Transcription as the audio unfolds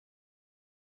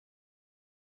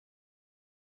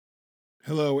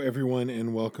Hello, everyone,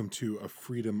 and welcome to A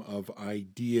Freedom of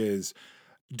Ideas.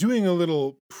 Doing a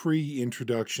little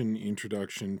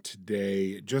introduction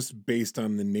today, just based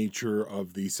on the nature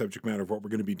of the subject matter of what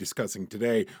we're going to be discussing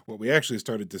today, what we actually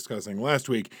started discussing last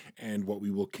week, and what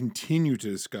we will continue to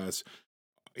discuss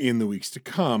in the weeks to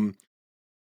come.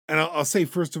 And I'll say,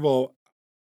 first of all,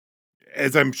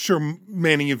 as I'm sure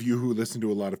many of you who listen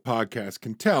to a lot of podcasts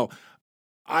can tell,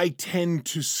 I tend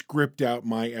to script out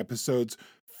my episodes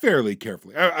fairly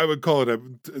carefully. I would call it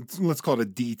let's call it a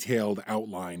detailed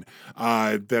outline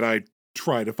that I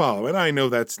try to follow. And I know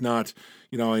that's not,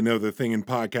 I know the thing in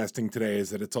podcasting today is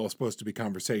that it's all supposed to be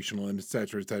conversational and et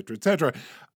cetera, et cetera, et cetera.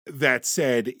 That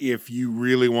said, if you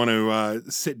really want to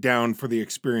sit down for the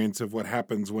experience of what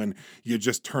happens when you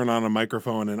just turn on a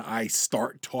microphone and I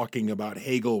start talking about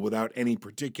Hegel without any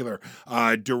particular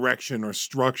direction or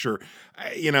structure,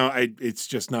 it's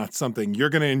just not something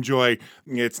you're going to enjoy.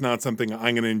 It's not something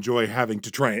I'm going to enjoy having to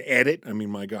try and edit. I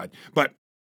mean, my God. But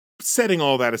setting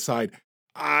all that aside,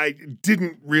 I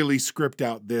didn't really script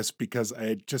out this because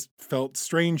it just felt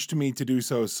strange to me to do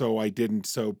so. So I didn't.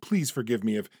 So please forgive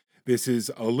me if this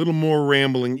is a little more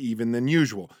rambling even than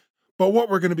usual. But what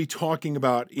we're going to be talking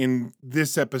about in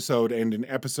this episode and in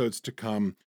episodes to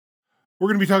come, we're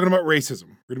going to be talking about racism.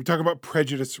 We're going to be talking about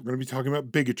prejudice. We're going to be talking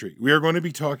about bigotry. We are going to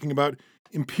be talking about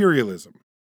imperialism,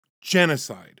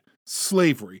 genocide,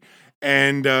 slavery,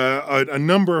 and a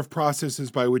number of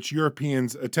processes by which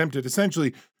Europeans attempted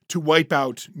essentially to wipe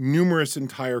out numerous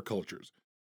entire cultures.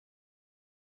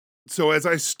 So, as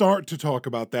I start to talk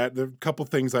about that, there are a couple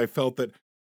things I felt that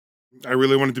I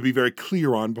really wanted to be very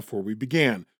clear on before we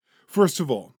began. First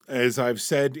of all, as I've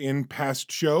said in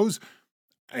past shows,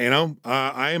 I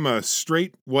am a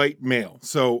straight white male.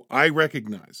 So I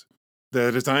recognize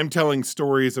that as I'm telling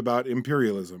stories about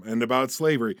imperialism and about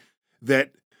slavery,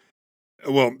 that,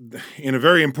 well, in a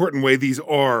very important way, these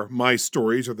are my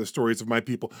stories or the stories of my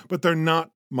people, but they're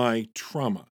not my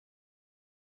trauma.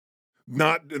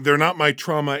 They're not my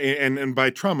trauma, and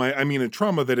by trauma I mean a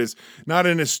trauma that is not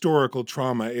an historical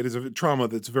trauma. It is a trauma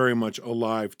that's very much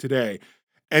alive today,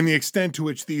 and the extent to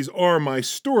which these are my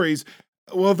stories,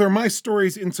 well, they're my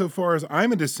stories insofar as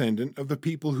I'm a descendant of the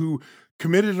people who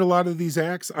committed a lot of these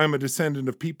acts. I'm a descendant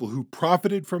of people who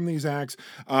profited from these acts,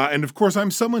 and of course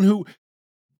I'm someone who,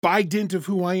 by dint of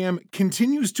who I am,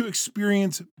 continues to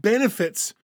experience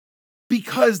benefits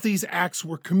because these acts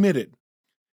were committed.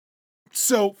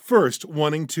 So, first,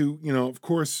 wanting to, of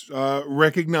course,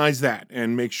 recognize that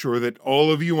and make sure that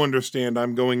all of you understand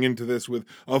I'm going into this with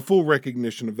a full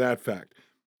recognition of that fact.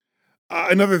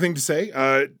 Another thing to say,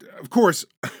 of course,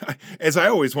 as I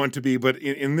always want to be, but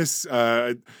in this,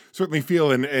 certainly feel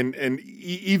an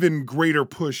even greater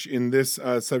push in this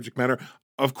subject matter.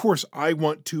 Of course, I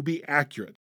want to be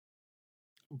accurate,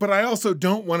 but I also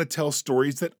don't want to tell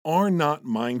stories that are not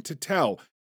mine to tell.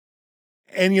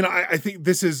 And I think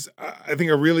this is, I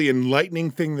think, a really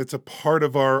enlightening thing that's a part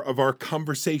of our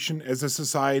conversation as a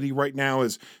society right now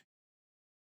is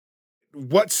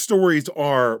what stories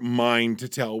are mine to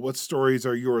tell, what stories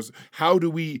are yours, how do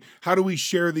we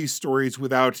share these stories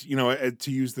without,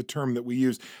 to use the term that we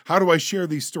use, how do I share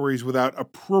these stories without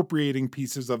appropriating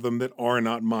pieces of them that are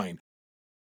not mine?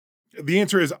 The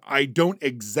answer is I don't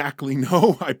exactly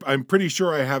know. I'm pretty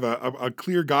sure I have a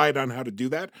clear guide on how to do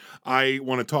that. I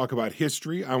want to talk about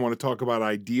history. I want to talk about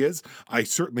ideas. I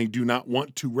certainly do not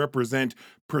want to represent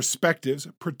perspectives,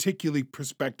 particularly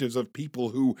perspectives of people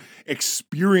who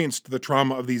experienced the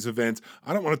trauma of these events.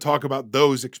 I don't want to talk about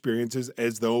those experiences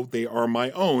as though they are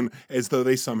my own, as though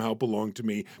they somehow belong to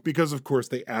me, because of course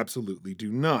they absolutely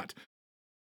do not.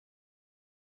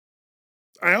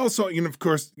 I also, of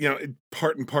course,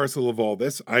 part and parcel of all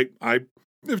this,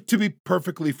 to be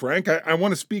perfectly frank, I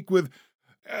want to speak with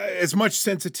as much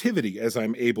sensitivity as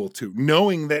I'm able to,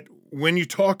 knowing that when you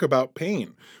talk about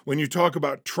pain, when you talk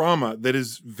about trauma that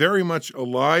is very much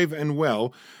alive and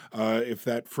well, if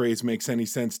that phrase makes any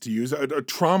sense to use, a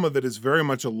trauma that is very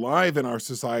much alive in our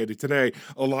society today,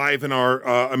 alive in our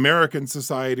American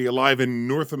society, alive in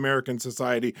North American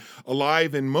society,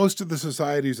 alive in most of the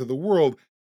societies of the world.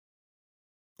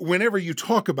 Whenever you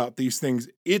talk about these things,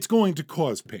 it's going to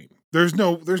cause pain. There's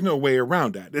no way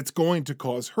around that. It's going to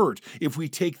cause hurt. If we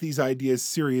take these ideas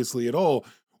seriously at all,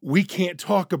 we can't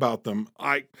talk about them.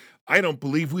 I don't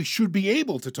believe we should be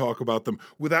able to talk about them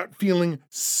without feeling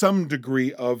some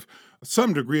degree of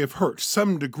hurt,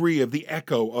 some degree of the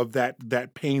echo of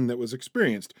that pain that was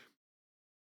experienced.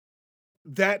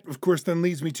 That, of course, then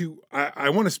leads me to I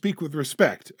want to speak with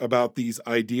respect about these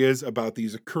ideas, about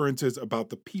these occurrences, about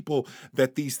the people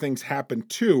that these things happen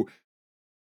to.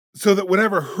 so that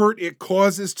whatever hurt it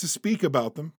causes to speak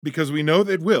about them, because we know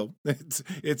that it will.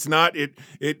 It's not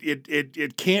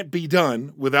it can't be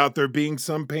done without there being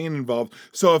some pain involved.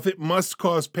 So if it must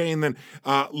cause pain, then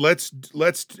let's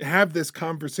have this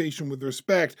conversation with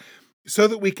respect, so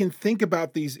that we can think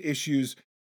about these issues,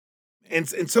 and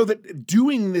so that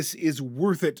doing this is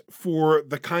worth it for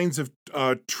the kinds of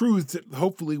truths that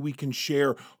hopefully we can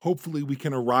share, hopefully we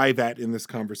can arrive at in this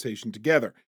conversation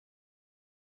together.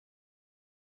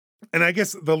 And I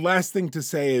guess the last thing to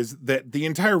say is that the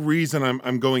entire reason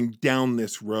I'm going down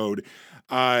this road,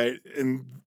 and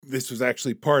this was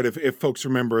actually part of, if folks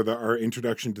remember our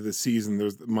introduction to the season,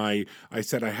 there's I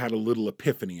said I had a little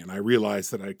epiphany, and I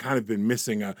realized that I'd kind of been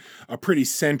missing a pretty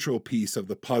central piece of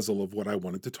the puzzle of what I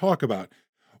wanted to talk about.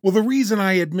 Well, the reason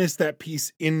I had missed that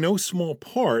piece in no small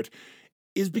part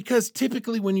is because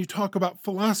typically when you talk about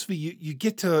philosophy, you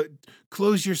get to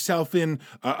close yourself in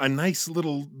a nice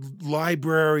little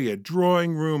library, a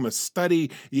drawing room, a study.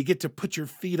 You get to put your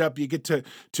feet up. You get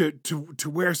to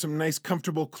wear some nice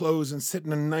comfortable clothes and sit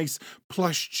in a nice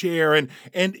plush chair, and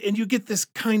you get this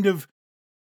kind of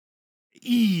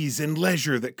ease and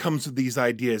leisure that comes with these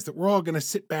ideas, that we're all going to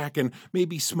sit back and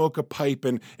maybe smoke a pipe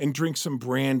and drink some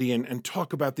brandy and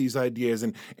talk about these ideas,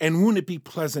 and wouldn't it be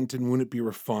pleasant and wouldn't it be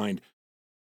refined.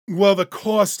 Well, the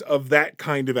cost of that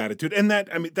kind of attitude, and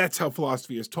that, I mean, that's how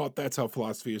philosophy is taught, that's how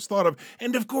philosophy is thought of.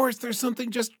 And of course, there's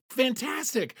something just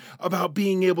fantastic about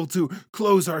being able to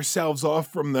close ourselves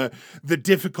off from the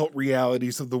difficult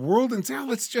realities of the world and say, oh,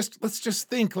 let's just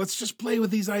think, let's just play with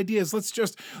these ideas, let's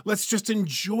just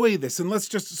enjoy this, and let's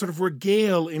just sort of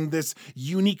regale in this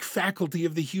unique faculty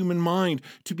of the human mind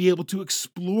to be able to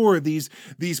explore these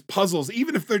puzzles,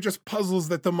 even if they're just puzzles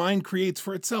that the mind creates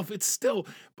for itself. It's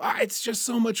just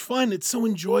so much fun. It's so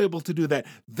enjoyable to do that.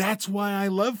 That's why I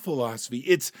love philosophy.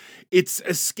 It's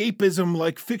escapism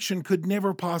like fiction could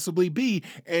never possibly be,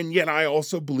 and yet I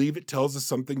also believe it tells us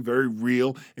something very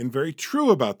real and very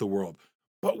true about the world.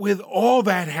 But with all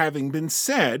that having been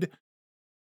said,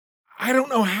 I don't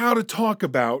know how to talk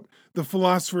about the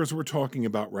philosophers we're talking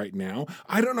about right now.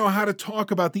 I don't know how to talk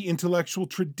about the intellectual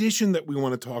tradition that we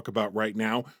want to talk about right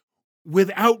now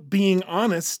without being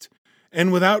honest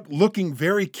and without looking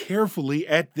very carefully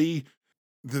at the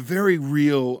very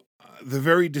real, the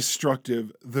very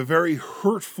destructive, the very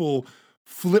hurtful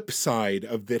flip side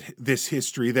of this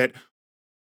history. That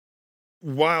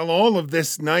while all of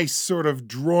this nice sort of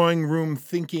drawing room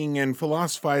thinking and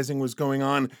philosophizing was going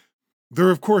on,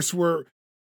 there of course were,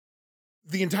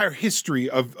 the entire history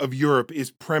of Europe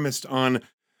is premised on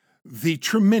the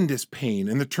tremendous pain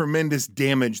and the tremendous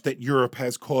damage that Europe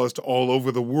has caused all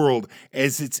over the world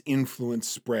as its influence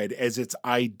spread, as its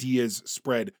ideas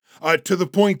spread, to the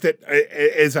point that,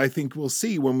 as I think we'll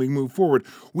see when we move forward,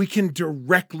 we can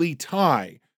directly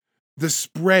tie the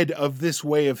spread of this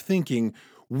way of thinking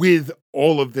with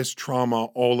all of this trauma,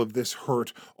 all of this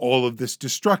hurt, all of this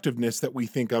destructiveness that we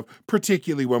think of,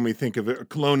 particularly when we think of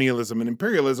colonialism and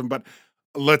imperialism. But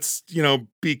let's,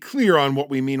 be clear on what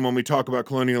we mean when we talk about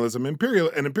colonialism,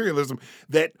 imperialism,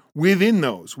 that within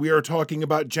those we are talking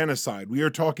about genocide, we are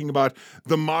talking about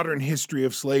the modern history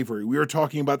of slavery, we are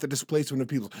talking about the displacement of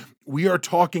people, we are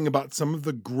talking about some of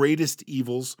the greatest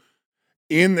evils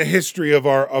in the history of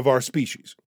our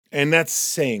species. And that's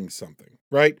saying something,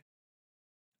 right?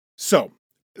 So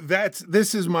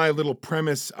this is my little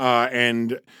premise,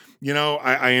 and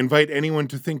I invite anyone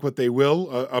to think what they will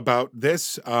about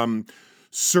this.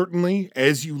 Certainly,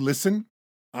 as you listen,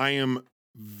 I am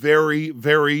very,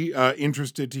 very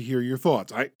interested to hear your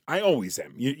thoughts. I always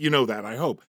am. You know that, I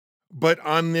hope. But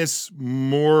on this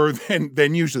more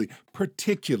than usually,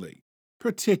 particularly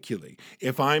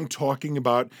if I'm talking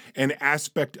about an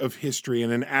aspect of history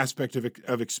and an aspect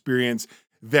of experience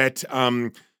that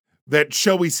that,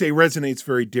 shall we say, resonates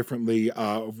very differently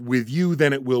with you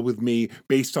than it will with me,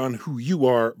 based on who you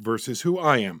are versus who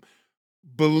I am.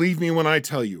 Believe me when I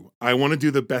tell you, I want to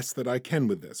do the best that I can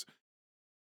with this.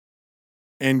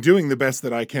 And doing the best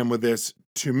that I can with this,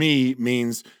 to me,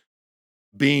 means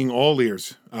being all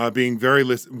ears, being very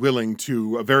willing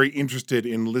to, very interested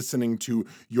in listening to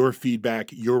your feedback,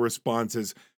 your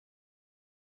responses.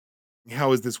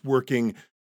 How is this working?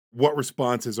 What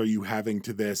responses are you having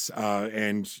to this?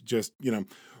 And just,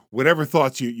 whatever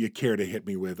thoughts you care to hit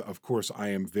me with, of course, I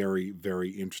am very,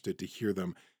 very interested to hear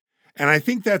them. And I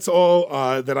think that's all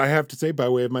that I have to say by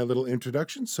way of my little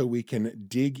introduction, so we can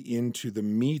dig into the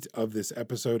meat of this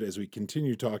episode as we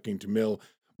continue talking to Mill.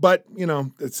 But,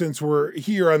 since we're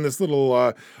here on this little,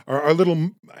 our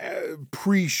little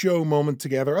pre-show moment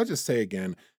together, I'll just say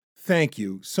again, thank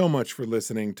you so much for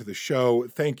listening to the show.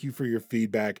 Thank you for your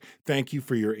feedback. Thank you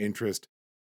for your interest.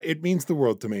 It means the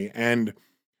world to me. And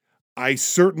I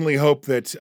certainly hope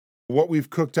that what we've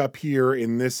cooked up here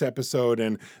in this episode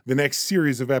and the next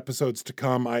series of episodes to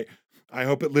come, I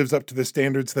hope it lives up to the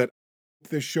standards that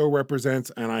this show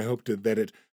represents, and I hope that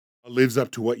it lives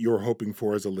up to what you're hoping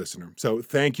for as a listener. So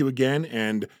thank you again,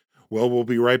 and well, we'll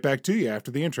be right back to you after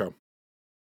the intro.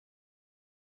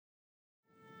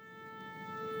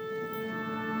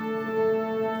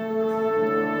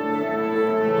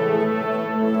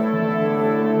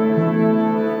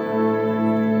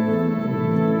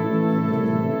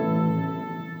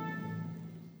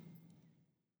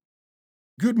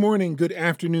 Good morning, good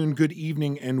afternoon, good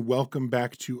evening, and welcome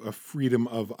back to A Freedom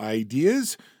of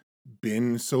Ideas.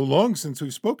 Been so long since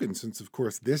we've spoken, since, of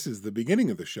course, this is the beginning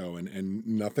of the show, and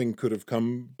nothing could have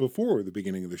come before the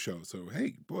beginning of the show. So,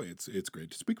 hey, boy, it's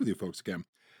great to speak with you folks again.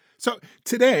 So,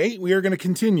 today we are going to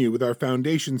continue with our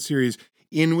foundation series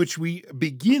in which we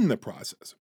begin the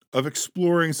process of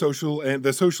exploring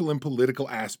the social and political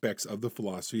aspects of the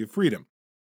philosophy of freedom.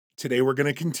 Today we're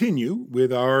going to continue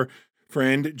with our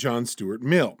friend John Stuart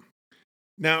Mill.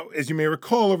 Now, as you may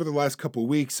recall, over the last couple of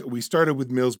weeks, we started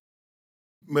with Mill's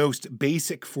most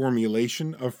basic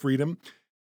formulation of freedom,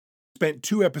 spent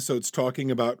 2 episodes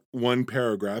talking about one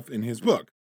paragraph in his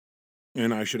book.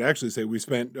 And I should actually say we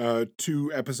spent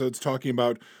 2 episodes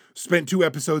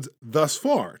thus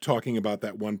far talking about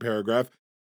that one paragraph,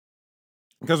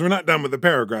 because we're not done with the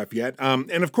paragraph yet.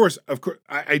 And of course,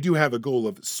 I do have a goal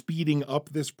of speeding up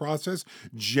this process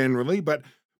generally, but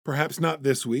perhaps not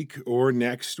this week or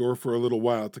next or for a little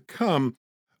while to come.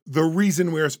 The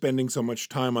reason we are spending so much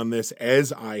time on this,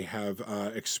 as I have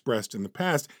expressed in the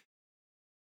past,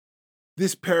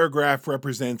 this paragraph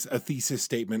represents a thesis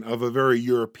statement of a very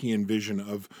European vision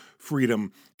of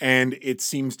freedom, and it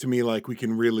seems to me like we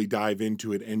can really dive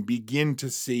into it and begin to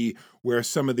see where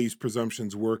some of these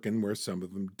presumptions work and where some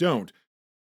of them don't.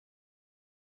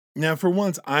 Now, for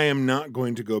once, I am not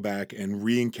going to go back and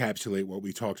re-encapsulate what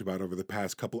we talked about over the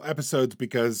past couple episodes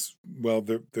because, well,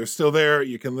 they're still there.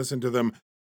 You can listen to them.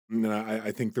 And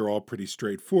I think they're all pretty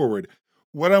straightforward.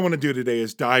 What I want to do today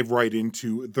is dive right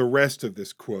into the rest of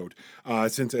this quote,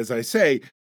 since, as I say,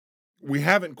 we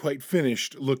haven't quite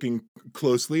finished looking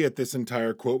closely at this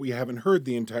entire quote. We haven't heard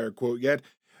the entire quote yet.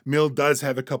 Mill does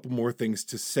have a couple more things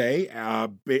to say,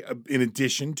 in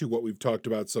addition to what we've talked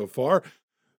about so far.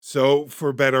 So,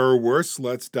 for better or worse,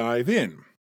 let's dive in.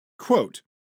 Quote,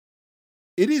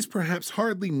 "It is perhaps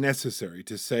hardly necessary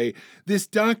to say this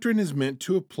doctrine is meant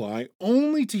to apply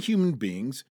only to human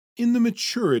beings in the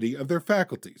maturity of their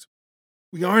faculties.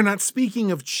 We are not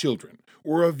speaking of children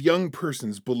or of young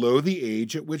persons below the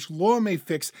age at which law may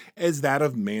fix as that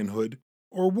of manhood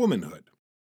or womanhood."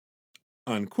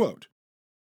 Unquote.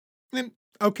 And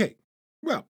okay,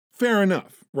 well, fair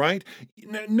enough, right?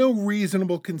 No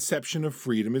reasonable conception of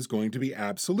freedom is going to be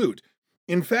absolute.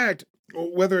 In fact,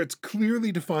 whether it's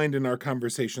clearly defined in our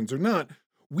conversations or not,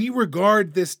 we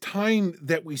regard this time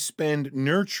that we spend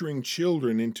nurturing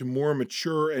children into more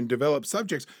mature and developed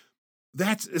subjects,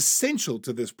 that's essential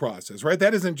to this process, right?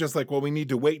 That isn't just like, well, we need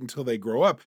to wait until they grow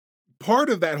up.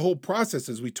 Part of that whole process,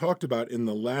 as we talked about in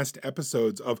the last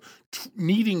episodes, of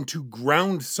needing to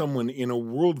ground someone in a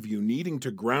worldview, needing to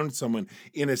ground someone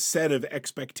in a set of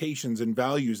expectations and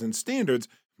values and standards,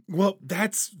 well,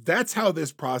 that's how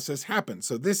this process happens.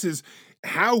 So this is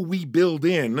how we build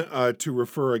in, to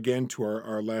refer again to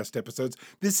our last episodes,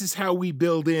 this is how we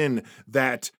build in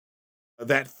that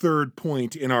third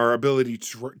point in our ability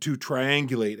to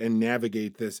triangulate and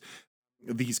navigate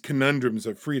these conundrums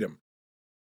of freedom.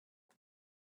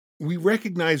 We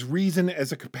recognize reason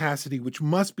as a capacity which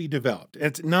must be developed.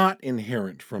 It's not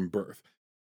inherent from birth.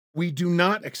 We do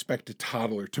not expect a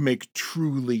toddler to make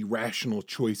truly rational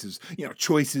choices,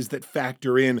 choices that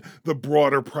factor in the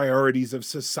broader priorities of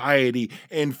society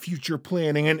and future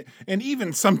planning, and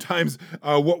even sometimes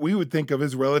what we would think of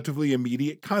as relatively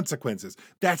immediate consequences.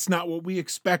 That's not what we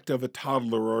expect of a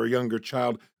toddler or a younger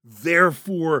child.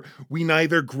 Therefore, we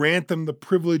neither grant them the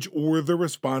privilege or the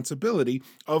responsibility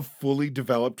of fully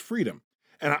developed freedom.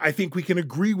 And I think we can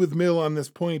agree with Mill on this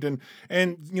point and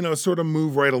sort of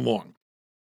move right along.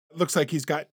 Looks like he's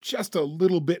got just a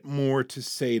little bit more to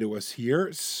say to us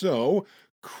here. So,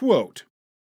 quote,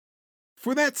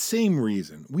 "For that same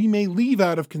reason, we may leave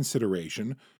out of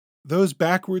consideration those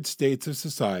backward states of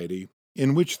society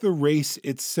in which the race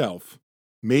itself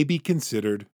may be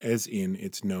considered as in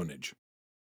its nonage."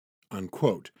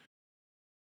 Unquote.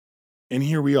 And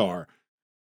here we are.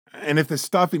 And if the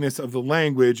stuffiness of the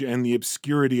language and the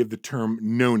obscurity of the term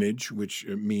nonage, which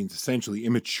means essentially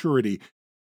immaturity,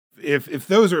 if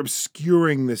those are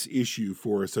obscuring this issue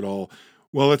for us at all,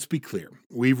 well, let's be clear.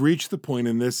 We've reached the point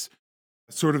in this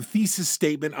sort of thesis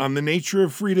statement on the nature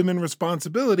of freedom and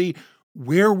responsibility,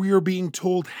 where we are being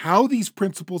told how these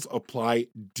principles apply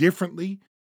differently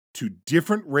to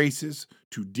different races,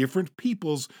 to different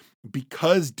peoples,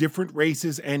 because different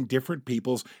races and different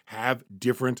peoples have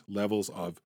different levels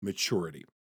of maturity.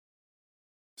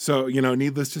 So,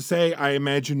 needless to say, I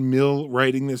imagine Mill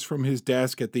writing this from his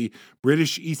desk at the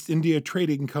British East India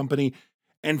Trading Company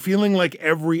and feeling like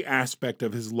every aspect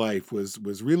of his life was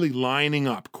really lining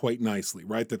up quite nicely,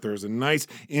 right? That there's a nice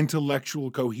intellectual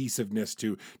cohesiveness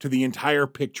to the entire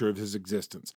picture of his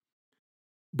existence.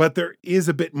 But there is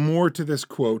a bit more to this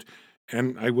quote,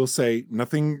 and I will say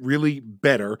nothing really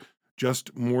better,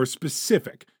 just more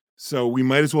specific. So we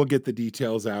might as well get the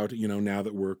details out, now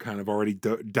that we're kind of already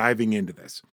diving into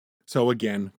this. So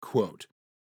again, quote,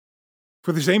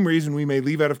 "For the same reason, we may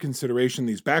leave out of consideration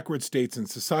these backward states in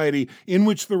society in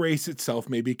which the race itself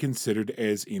may be considered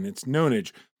as in its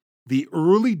nonage. The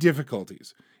early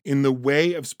difficulties in the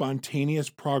way of spontaneous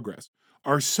progress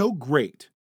are so great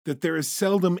that there is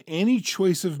seldom any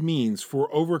choice of means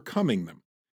for overcoming them,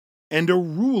 and a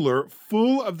ruler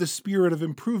full of the spirit of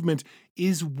improvement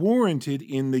is warranted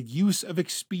in the use of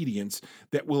expedients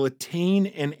that will attain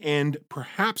an end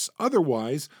perhaps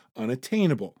otherwise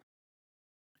unattainable.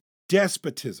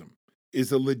 Despotism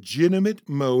is a legitimate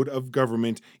mode of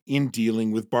government in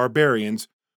dealing with barbarians,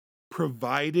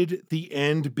 provided the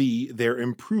end be their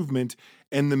improvement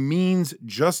and the means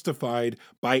justified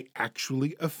by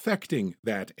actually effecting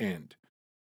that end.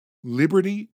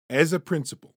 Liberty, as a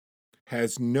principle,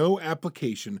 has no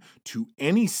application to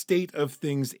any state of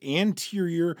things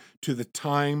anterior to the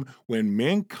time when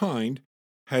mankind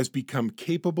has become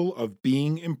capable of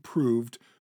being improved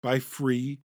by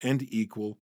free and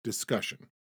equal discussion."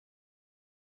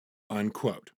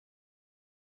 Unquote.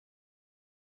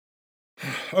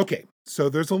 Okay, so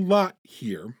there's a lot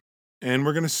here, and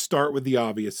we're going to start with the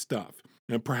obvious stuff.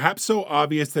 Now, perhaps so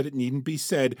obvious that it needn't be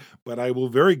said, but I will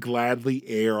very gladly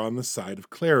err on the side of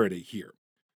clarity here.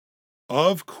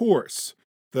 Of course,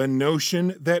 the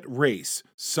notion that race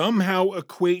somehow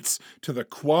equates to the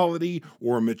quality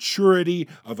or maturity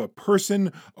of a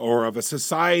person or of a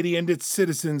society and its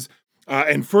citizens,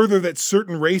 and further that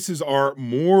certain races are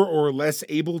more or less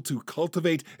able to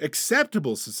cultivate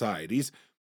acceptable societies,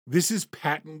 this is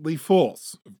patently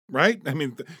false, right? I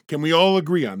mean, can we all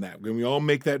agree on that? Can we all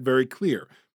make that very clear?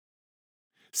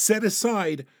 Set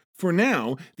aside, for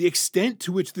now, the extent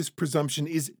to which this presumption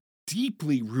is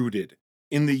deeply rooted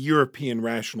in the European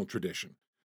rational tradition.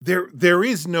 There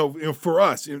is no, for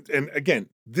us, and again,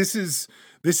 this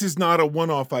is not a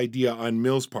one-off idea on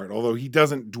Mill's part, although he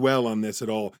doesn't dwell on this at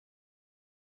all.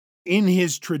 In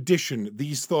his tradition,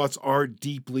 these thoughts are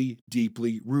deeply,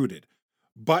 deeply rooted.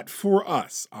 But for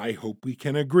us, I hope we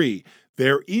can agree,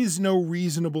 there is no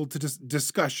reasonable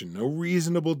discussion, no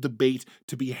reasonable debate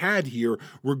to be had here,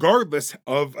 regardless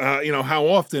of how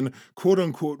often "quote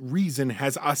unquote" reason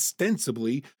has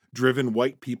ostensibly driven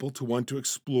white people to want to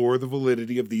explore the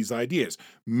validity of these ideas,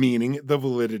 meaning the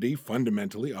validity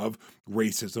fundamentally of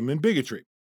racism and bigotry.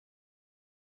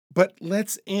 But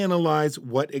let's analyze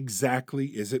what exactly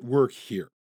is at work here.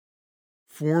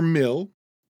 For Mill,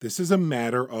 this is a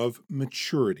matter of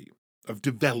maturity, of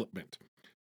development.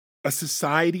 A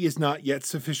society is not yet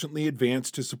sufficiently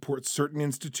advanced to support certain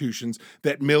institutions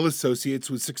that Mill associates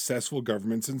with successful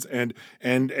governments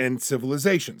and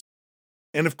civilizations.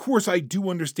 And of course, I do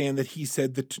understand that he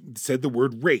said the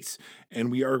word race,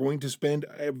 and we are going to spend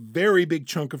a very big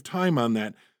chunk of time on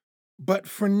that. But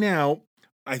for now,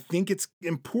 I think it's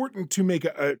important to make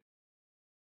a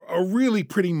really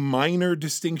pretty minor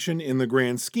distinction in the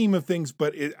grand scheme of things,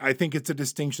 but I think it's a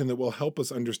distinction that will help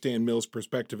us understand Mill's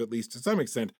perspective, at least to some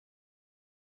extent.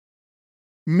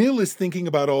 Mill is thinking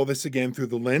about all this again through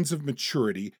the lens of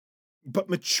maturity, but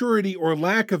maturity or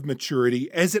lack of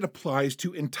maturity as it applies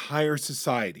to entire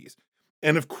societies.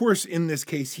 And of course, in this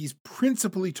case, he's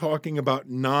principally talking about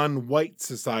non white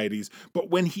societies, but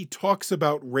when he talks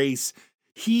about race,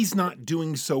 he's not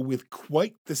doing so with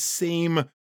quite the same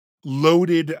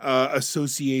loaded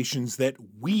associations that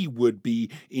we would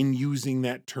be in using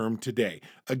that term today.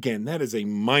 Again, that is a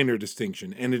minor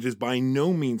distinction, and it is by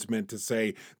no means meant to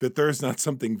say that there's not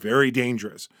something very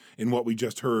dangerous in what we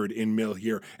just heard in Mill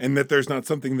here, and that there's not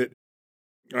something that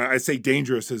I say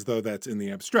dangerous as though that's in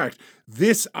the abstract.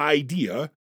 This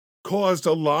idea caused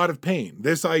a lot of pain.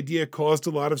 This idea caused a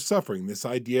lot of suffering. This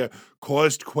idea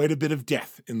caused quite a bit of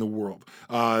death in the world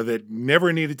that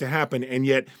never needed to happen. And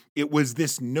yet it was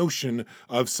this notion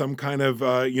of some kind of,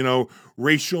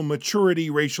 racial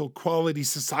maturity, racial quality,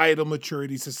 societal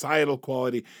maturity, societal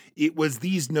quality. It was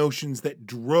these notions that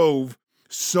drove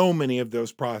so many of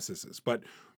those processes. But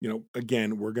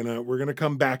Again, we're gonna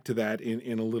come back to that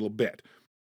in a little bit.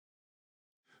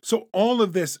 So all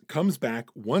of this comes back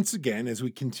once again as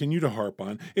we continue to harp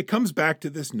on. It comes back to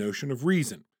this notion of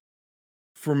reason.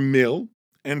 For Mill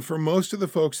and for most of the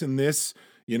folks in this,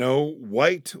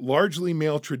 white, largely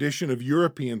male tradition of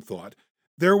European thought,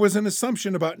 there was an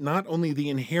assumption about not only the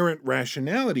inherent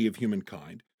rationality of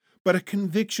humankind, but a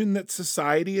conviction that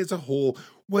society as a whole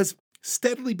was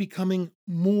steadily becoming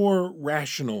more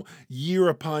rational year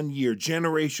upon year,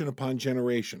 generation upon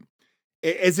generation,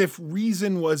 as if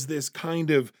reason was this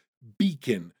kind of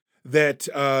beacon that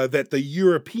the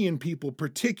European people,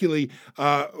 particularly,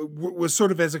 was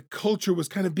sort of as a culture was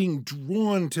kind of being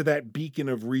drawn to that beacon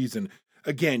of reason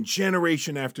again,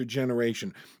 generation after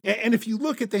generation. And if you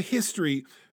look at the history,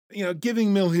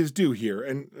 giving Mill his due here,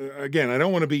 and again, I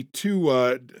don't want to be too,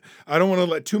 I don't want to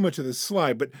let too much of this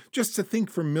slide, but just to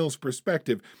think from Mill's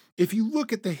perspective, if you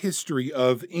look at the history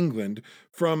of England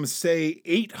from, say,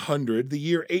 800, the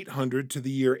year 800 to the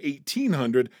year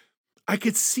 1800, I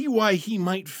could see why he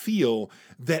might feel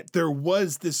that there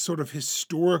was this sort of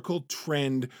historical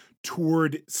trend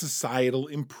toward societal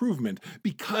improvement,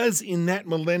 because in that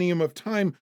millennium of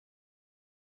time,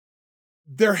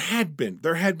 there had been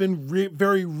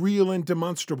very real and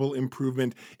demonstrable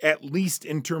improvement, at least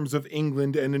in terms of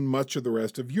England and in much of the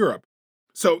rest of Europe.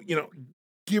 So,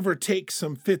 give or take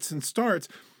some fits and starts,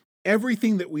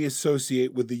 everything that we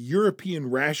associate with the European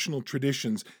rational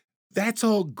traditions, that's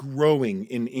all growing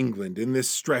in England in this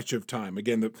stretch of time.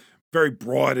 Again, the very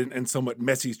broad and somewhat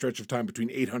messy stretch of time between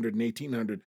 800 and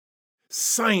 1800.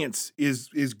 Science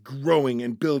is growing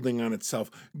and building on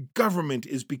itself. Government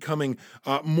is becoming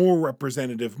more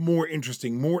representative, more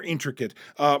interesting, more intricate,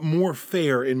 more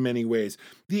fair in many ways.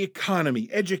 The economy,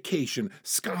 education,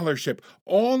 scholarship,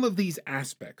 all of these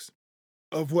aspects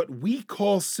of what we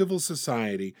call civil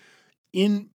society,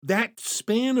 in that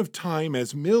span of time,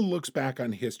 as Mill looks back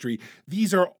on history,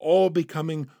 these are all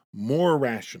becoming more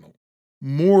rational,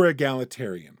 more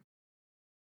egalitarian.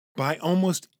 By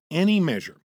almost any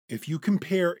measure, if you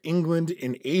compare England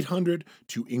in 800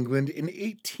 to England in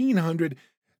 1800,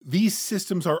 these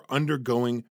systems are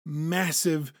undergoing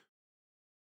massive,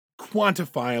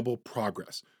 quantifiable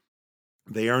progress.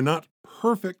 They are not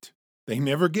perfect, they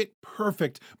never get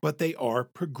perfect, but they are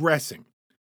progressing.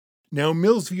 Now,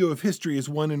 Mill's view of history is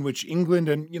one in which England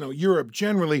and, Europe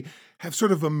generally have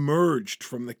sort of emerged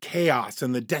from the chaos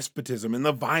and the despotism and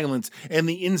the violence and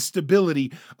the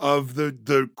instability of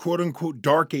the quote unquote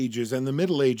dark ages and the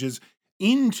middle ages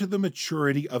into the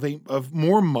maturity of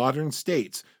more modern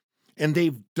states. And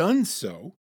they've done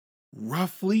so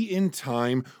roughly in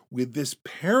time with this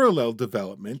parallel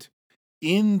development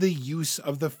in the use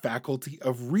of the faculty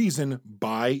of reason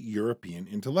by European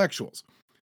intellectuals.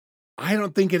 I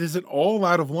don't think it is at all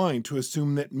out of line to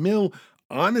assume that Mill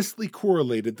honestly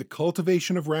correlated the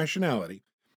cultivation of rationality,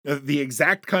 the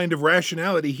exact kind of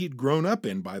rationality he'd grown up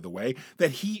in, by the way,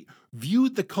 that he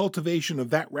viewed the cultivation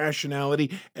of that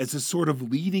rationality as a sort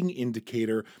of leading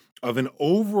indicator of an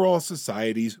overall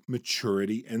society's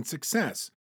maturity and success.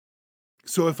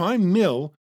 So if I'm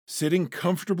Mill, sitting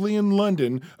comfortably in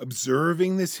London,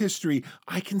 observing this history,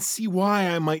 I can see why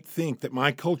I might think that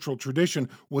my cultural tradition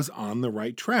was on the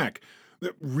right track,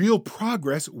 that real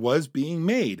progress was being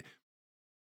made.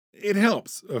 It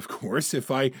helps, of course,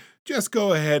 if I just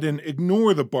go ahead and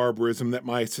ignore the barbarism that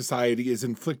my society is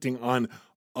inflicting on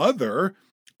other,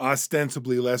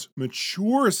 ostensibly less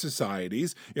mature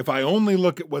societies. If I only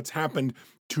look at what's happened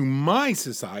to my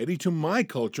society, to my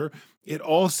culture, it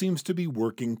all seems to be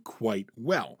working quite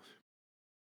well.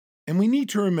 And we need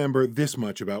to remember this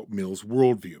much about Mill's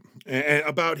worldview, and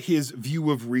about his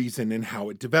view of reason and how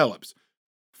it develops.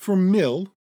 For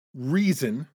Mill,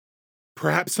 reason,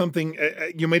 perhaps something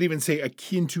you might even say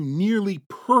akin to nearly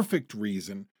perfect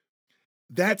reason,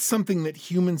 that's something that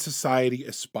human society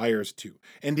aspires to,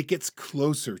 and it gets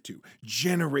closer to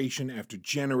generation after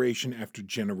generation after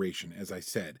generation, as I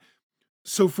said.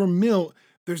 So for Mill,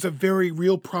 there's a very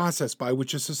real process by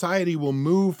which a society will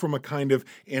move from a kind of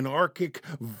anarchic,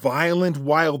 violent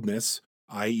wildness,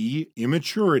 i.e.,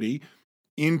 immaturity,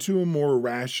 into a more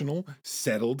rational,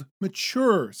 settled,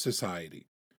 mature society.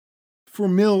 For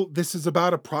Mill, this is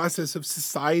about a process of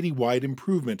society wide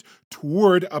improvement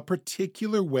toward a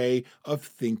particular way of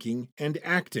thinking and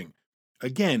acting.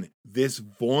 Again, this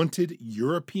vaunted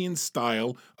European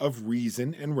style of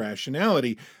reason and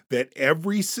rationality that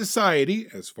every society,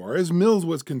 as far as Mills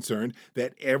was concerned,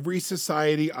 that every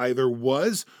society either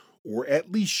was or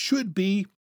at least should be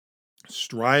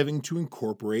striving to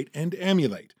incorporate and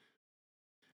emulate.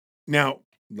 Now,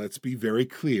 let's be very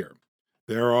clear.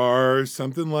 There are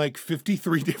something like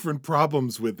 53 different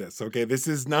problems with this. Okay. This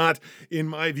is not, in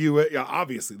my view, yeah,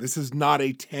 obviously, this is not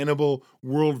a tenable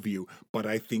worldview, but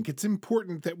I think it's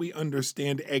important that we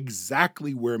understand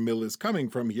exactly where Mill is coming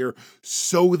from here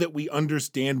so that we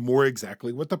understand more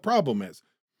exactly what the problem is.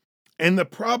 And the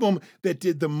problem that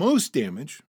did the most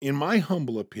damage, in my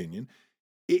humble opinion,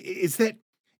 is that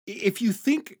if you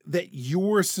think that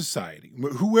your society,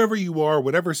 whoever you are,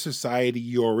 whatever society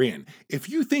you're in, if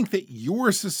you think that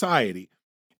your society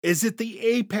is at the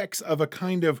apex of a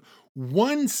kind of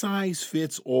one size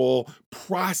fits all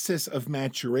process of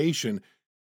maturation,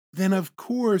 then of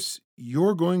course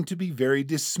you're going to be very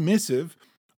dismissive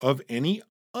of any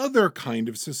other kind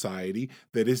of society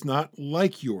that is not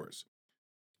like yours.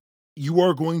 You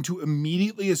are going to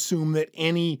immediately assume that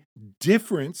any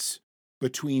difference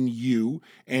between you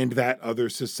and that other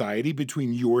society,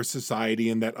 between your society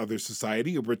and that other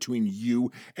society, or between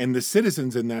you and the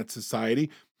citizens in that society,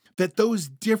 that those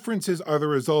differences are the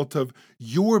result of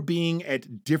your being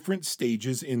at different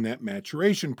stages in that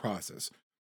maturation process.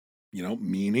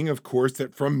 Meaning, of course,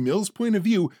 that from Mill's point of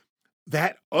view,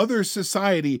 that other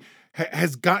society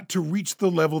has got to reach the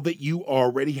level that you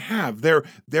already have. They're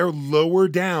lower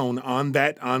down on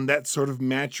that sort of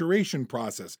maturation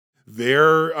process.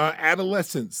 They're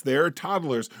adolescents, they're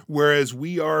toddlers, whereas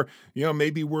we are,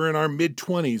 maybe we're in our mid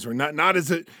 20s, or not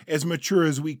as mature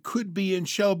as we could be and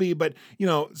shall be, but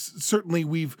certainly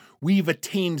we've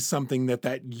attained something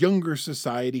that younger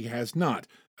society has not.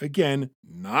 Again,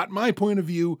 not my point of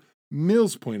view,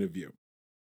 Mill's point of view.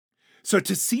 So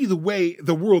to see the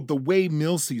world the way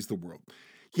Mill sees the world,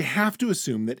 you have to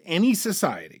assume that any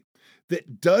society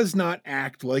that does not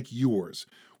act like yours,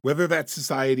 whether that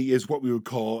society is what we would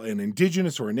call an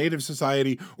indigenous or a native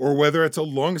society, or whether it's a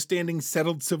long-standing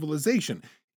settled civilization,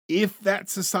 if that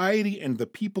society and the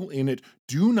people in it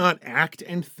do not act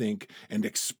and think and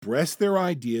express their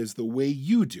ideas the way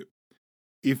you do,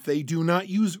 if they do not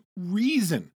use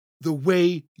reason the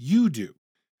way you do,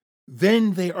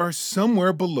 then they are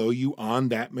somewhere below you on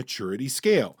that maturity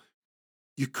scale.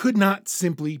 You could not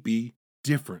simply be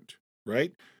different,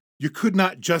 right? You could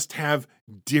not just have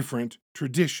different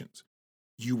traditions.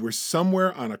 You were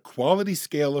somewhere on a quality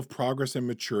scale of progress and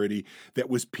maturity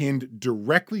that was pinned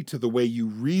directly to the way you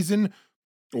reason,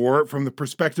 or from the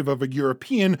perspective of a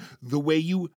European, the way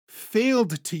you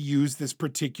failed to use this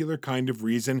particular kind of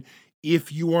reason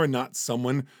if you are not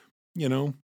someone, you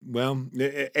know,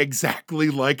 exactly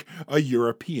like a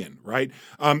European, right?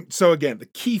 So again, the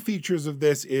key features of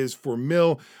this is for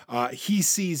Mill, he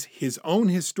sees his own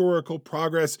historical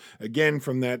progress, again,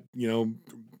 from that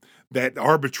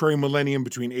arbitrary millennium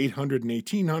between 800 and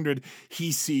 1800.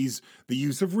 He sees the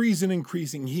use of reason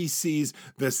increasing. He sees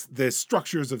the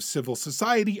structures of civil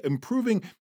society improving.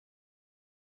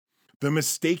 The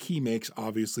mistake he makes,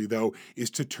 obviously, though,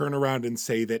 is to turn around and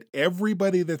say that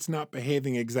everybody that's not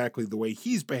behaving exactly the way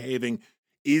he's behaving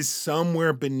is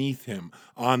somewhere beneath him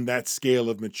on that scale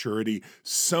of maturity,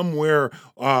 somewhere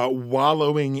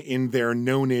wallowing in their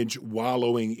nonage,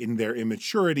 wallowing in their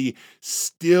immaturity,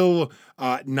 still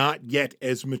not yet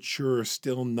as mature,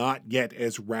 still not yet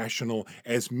as rational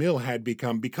as Mill had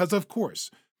become, because, of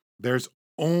course, there's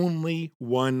only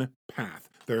one path.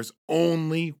 There's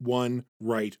only one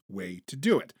right way to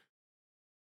do it.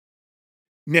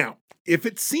 Now, if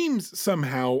it seems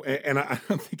somehow, and I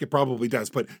don't think it probably does,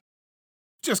 but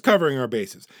just covering our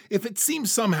bases, if it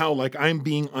seems somehow like I'm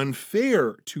being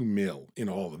unfair to Mill in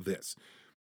all of this,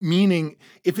 meaning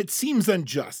if it seems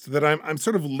unjust that I'm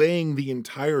sort of laying the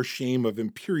entire shame of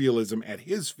imperialism at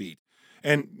his feet,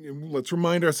 and let's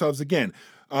remind ourselves again,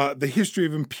 the history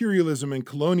of imperialism and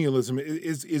colonialism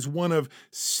is one of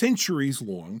centuries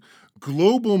long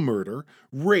global murder,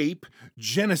 rape,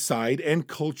 genocide, and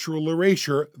cultural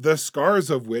erasure, the scars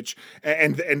of which,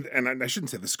 and I shouldn't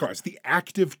say the scars, the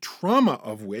active trauma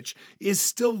of which is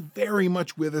still very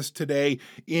much with us today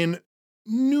in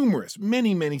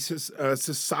many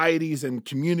societies and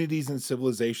communities and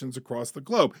civilizations across the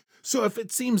globe. So if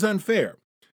it seems unfair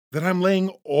that I'm laying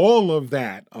all of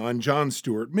that on John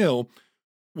Stuart Mill,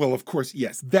 well, of course,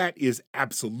 yes, that is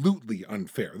absolutely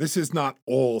unfair. This is not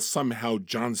all somehow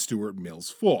John Stuart Mill's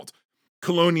fault.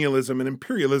 Colonialism and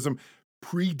imperialism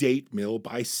predate Mill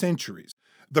by centuries.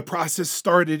 The process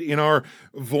started in our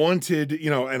vaunted,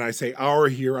 and I say our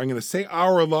here, I'm going to say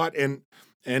our a lot, and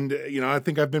I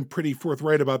think I've been pretty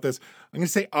forthright about this. I'm going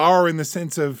to say our in the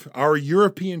sense of our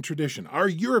European tradition. Our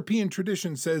European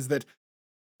tradition says that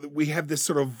we have this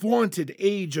sort of vaunted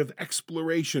age of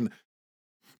exploration.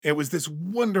 It was this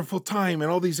wonderful time, and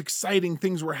all these exciting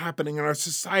things were happening, and our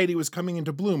society was coming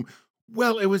into bloom.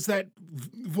 Well, it was that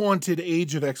vaunted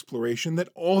age of exploration that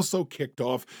also kicked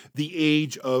off the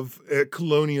age of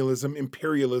colonialism,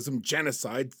 imperialism,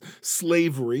 genocide,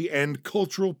 slavery, and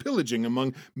cultural pillaging,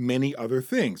 among many other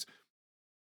things.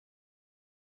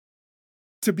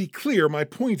 To be clear, my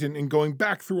point in going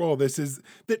back through all this is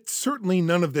that certainly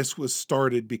none of this was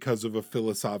started because of a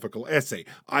philosophical essay,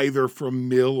 either from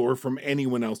Mill or from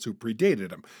anyone else who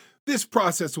predated him. This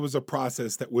process was a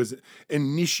process that was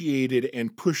initiated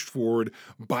and pushed forward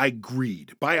by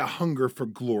greed, by a hunger for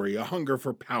glory, a hunger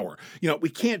for power. We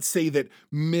can't say that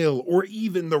Mill or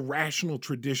even the rational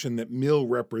tradition that Mill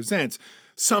represents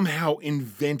somehow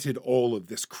invented all of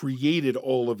this, created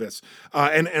all of this.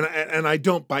 And I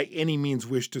don't by any means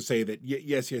wish to say that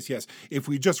yes, yes, yes. If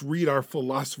we just read our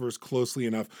philosophers closely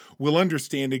enough, we'll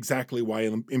understand exactly why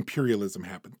imperialism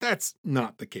happened. That's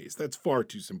not the case. That's far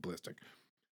too simplistic.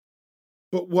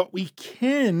 But what we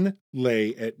can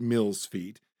lay at Mill's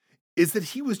feet is that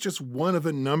he was just one of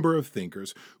a number of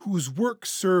thinkers whose work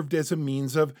served as a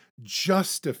means of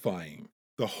justifying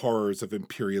the horrors of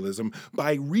imperialism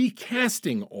by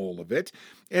recasting all of it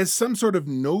as some sort of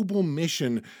noble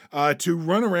mission to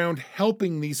run around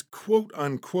helping these quote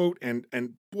unquote and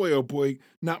boy oh boy,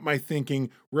 not my thinking,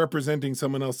 representing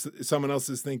someone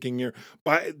else's thinking here,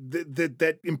 by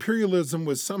that imperialism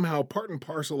was somehow part and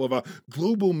parcel of a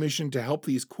global mission to help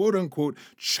these quote unquote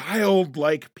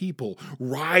childlike people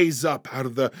rise up out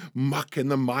of the muck and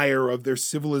the mire of their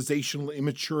civilizational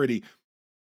immaturity,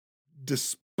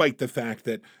 despite the fact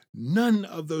that none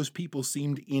of those people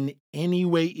seemed in any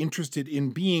way interested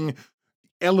in being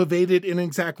elevated in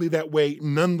exactly that way.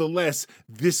 Nonetheless,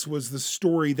 this was the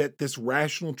story that this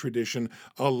rational tradition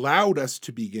allowed us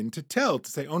to begin to tell, to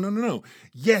say, oh, no, no, no.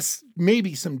 Yes,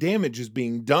 maybe some damage is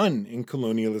being done in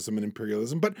colonialism and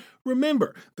imperialism, but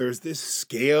remember, there's this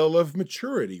scale of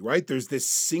maturity, right? There's this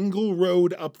single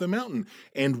road up the mountain.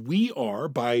 And we are,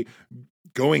 by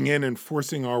going in and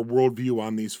forcing our worldview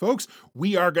on these folks,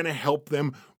 we are going to help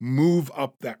them move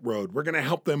up that road. We're going to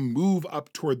help them move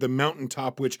up toward the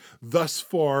mountaintop, which thus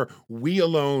far we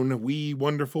alone, we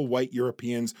wonderful white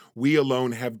Europeans, we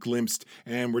alone have glimpsed,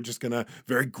 and we're just going to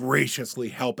very graciously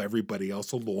help everybody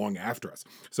else along after us.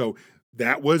 So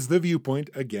that was the viewpoint,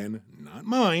 again, not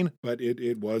mine, but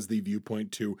it was the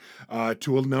viewpoint to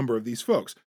a number of these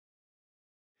folks.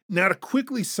 Now, to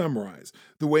quickly summarize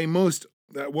the way most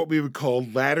what we would call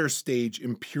latter stage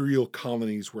imperial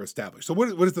colonies were established. So, what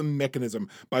is the mechanism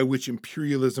by which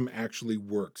imperialism actually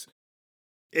works?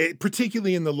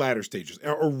 Particularly in the latter stages,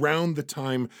 around the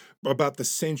time about the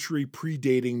century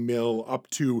predating Mill up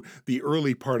to the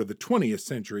early part of the 20th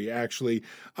century, actually.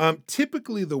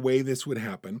 Typically, the way this would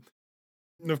happen,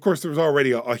 and of course, there was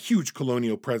already a huge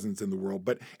colonial presence in the world,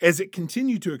 but as it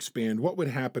continued to expand, what would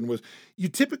happen was you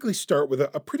typically start with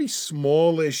a pretty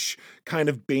smallish kind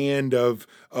of band of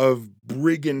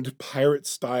brigand pirate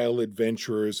style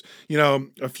adventurers,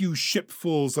 a few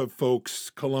shipfuls of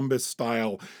folks, Columbus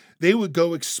style. They would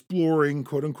go exploring,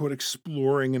 quote unquote,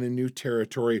 exploring in a new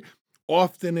territory,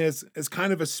 often as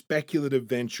kind of a speculative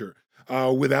venture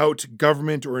without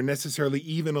government or necessarily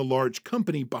even a large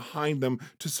company behind them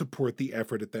to support the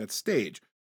effort at that stage.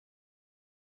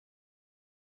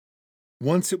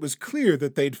 Once it was clear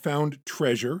that they'd found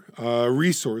treasure,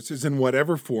 resources in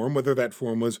whatever form, whether that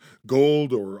form was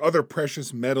gold or other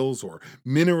precious metals or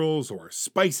minerals or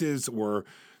spices or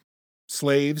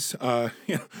slaves,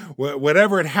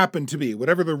 whatever it happened to be,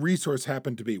 whatever the resource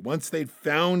happened to be, once they'd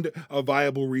found a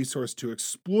viable resource to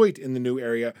exploit in the new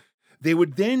area, they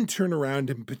would then turn around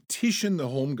and petition the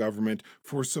home government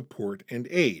for support and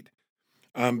aid.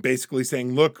 Basically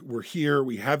saying, look, we're here,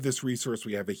 we have this resource,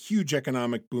 we have a huge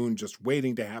economic boon just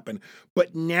waiting to happen,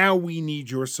 but now we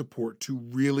need your support to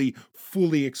really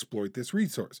fully exploit this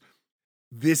resource.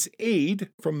 This aid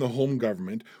from the home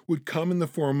government would come in the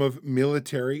form of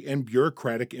military and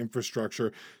bureaucratic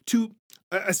infrastructure to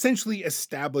essentially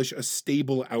establish a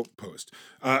stable outpost,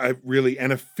 really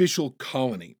an official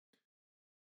colony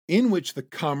in which the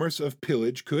commerce of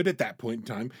pillage could, at that point in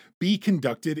time, be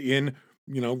conducted in,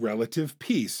 relative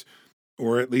peace,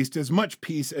 or at least as much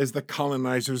peace as the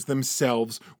colonizers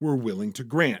themselves were willing to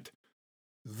grant.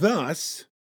 Thus,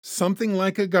 something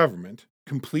like a government,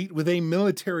 complete with a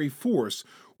military force,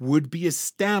 would be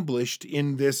established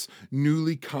in this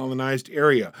newly colonized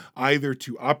area, either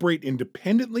to operate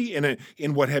independently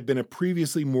in what had been a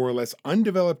previously more or less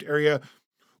undeveloped area,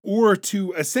 or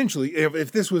to essentially,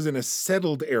 if this was in a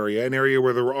settled area, an area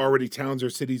where there were already towns or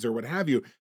cities or what have you,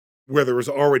 where there was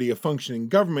already a functioning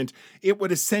government, it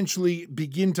would essentially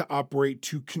begin to operate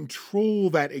to control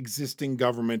that existing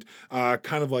government,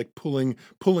 kind of like pulling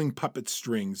puppet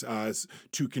strings,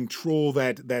 to control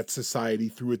that society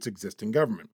through its existing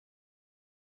government.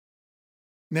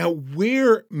 Now,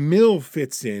 where Mill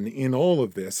fits in all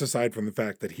of this, aside from the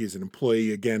fact that he's an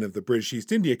employee again of the British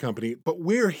East India Company, but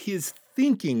where his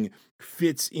thinking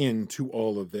fits into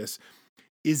all of this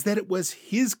is that it was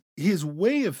his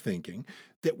way of thinking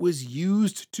that was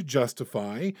used to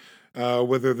justify,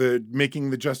 whether the making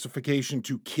the justification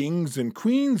to kings and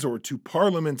queens or to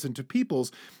parliaments and to peoples.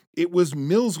 It was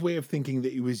Mill's way of thinking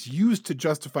that it was used to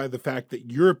justify the fact that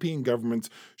European governments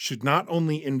should not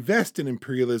only invest in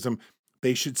imperialism,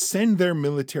 they should send their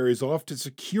militaries off to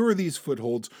secure these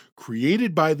footholds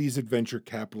created by these adventure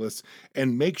capitalists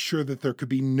and make sure that there could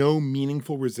be no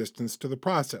meaningful resistance to the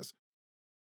process.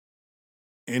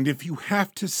 And if you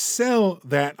have to sell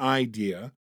that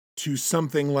idea to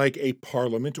something like a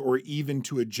parliament or even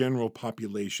to a general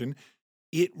population,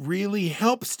 it really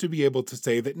helps to be able to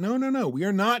say that no, no, no, we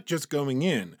are not just going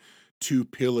in to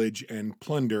pillage and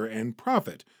plunder and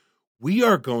profit. We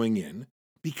are going in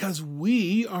because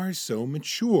we are so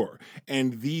mature.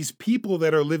 And these people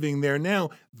that are living there now,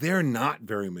 they're not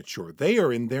very mature. They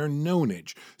are in their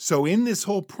nonage. So, in this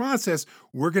whole process,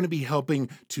 we're going to be helping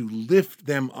to lift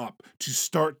them up to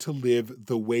start to live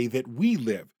the way that we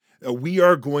live. We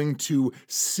are going to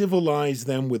civilize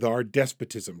them with our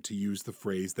despotism, to use the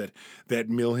phrase that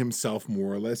Mill himself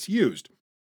more or less used.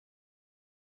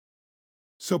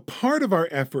 So part of our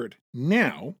effort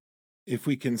now, if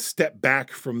we can step back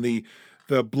from the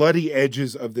bloody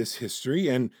edges of this history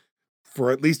and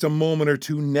for at least a moment or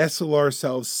two nestle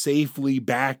ourselves safely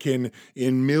back in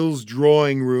Mill's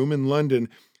drawing room in London,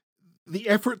 the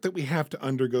effort that we have to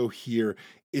undergo here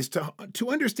is to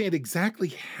understand exactly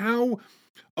how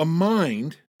a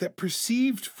mind that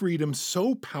perceived freedom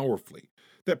so powerfully,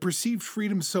 that perceived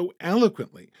freedom so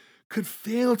eloquently, could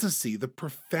fail to see the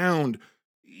profound,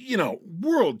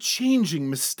 world-changing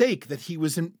mistake that he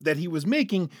was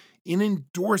making in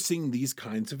endorsing these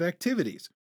kinds of activities.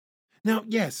 Now,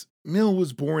 yes, Mill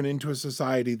was born into a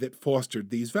society that fostered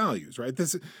these values, right?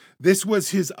 This was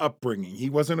his upbringing. He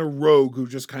wasn't a rogue who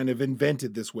just kind of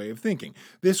invented this way of thinking.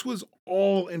 This was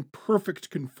all in perfect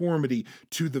conformity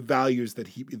to the values that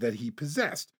he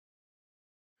possessed.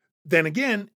 Then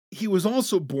again, he was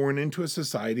also born into a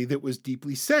society that was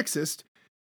deeply sexist,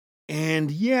 and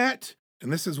yet,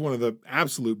 and this is one of the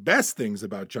absolute best things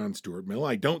about John Stuart Mill,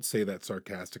 I don't say that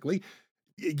sarcastically.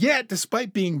 Yet,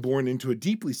 despite being born into a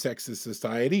deeply sexist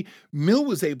society, Mill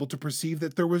was able to perceive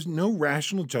that there was no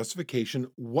rational justification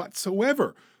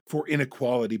whatsoever for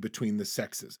inequality between the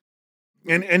sexes.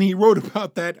 And he wrote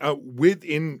about that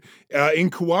in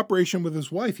cooperation with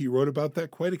his wife. He wrote about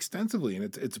that quite extensively, and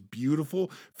it's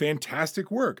beautiful, fantastic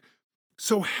work.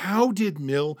 So, how did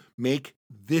Mill make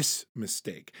this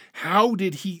mistake? How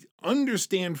did he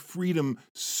understand freedom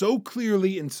so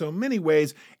clearly in so many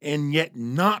ways and yet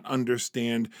not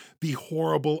understand the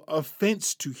horrible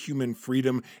offense to human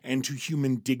freedom and to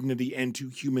human dignity and to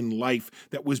human life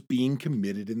that was being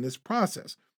committed in this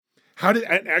process?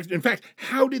 In fact,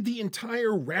 how did the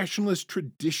entire rationalist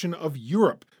tradition of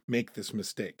Europe make this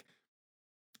mistake?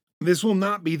 This will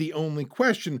not be the only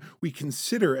question we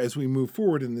consider as we move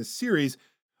forward in this series,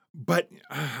 but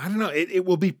I don't know, it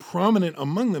will be prominent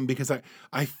among them because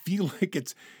I feel like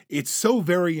it's so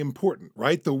very important,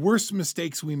 right? The worst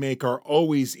mistakes we make are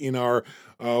always in our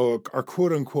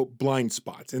quote unquote blind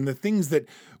spots, and the things that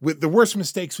with the worst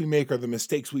mistakes we make are the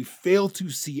mistakes we fail to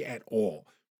see at all.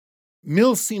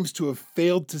 Mill seems to have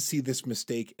failed to see this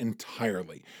mistake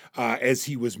entirely as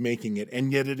he was making it,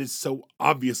 and yet it is so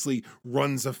obviously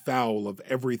runs afoul of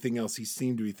everything else he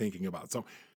seemed to be thinking about. So,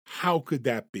 how could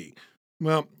that be?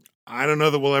 Well, I don't know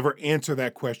that we'll ever answer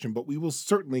that question, but we will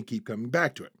certainly keep coming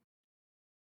back to it.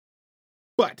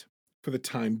 But for the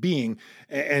time being,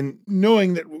 and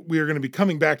knowing that we are going to be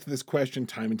coming back to this question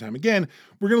time and time again,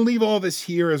 we're going to leave all this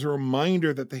here as a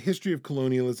reminder that the history of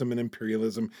colonialism and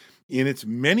imperialism, in its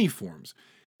many forms,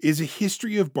 is a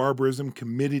history of barbarism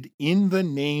committed in the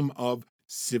name of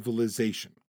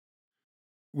civilization.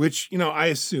 Which, I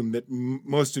assume that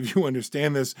most of you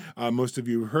understand this, most of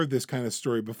you heard this kind of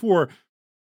story before,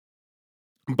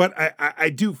 but I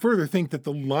do further think that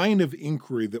the line of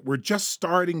inquiry that we're just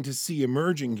starting to see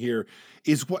emerging here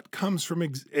is what comes from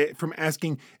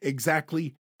asking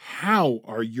exactly how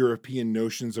our European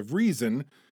notions of reason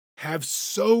have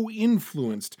so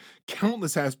influenced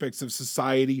countless aspects of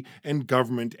society and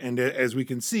government, and as we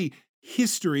can see,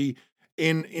 history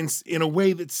in a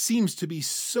way that seems to be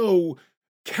so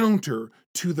counter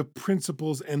to the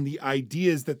principles and the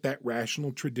ideas that that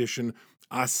rational tradition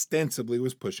ostensibly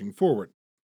was pushing forward.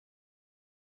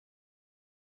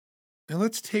 Now,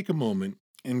 let's take a moment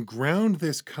and ground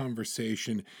this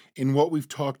conversation in what we've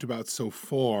talked about so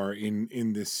far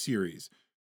in this series.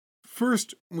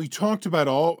 First, we talked about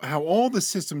all how all the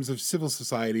systems of civil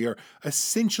society are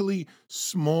essentially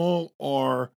small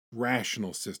r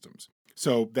rational systems.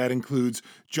 So that includes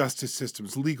justice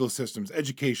systems, legal systems,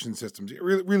 education systems,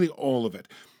 really all of it.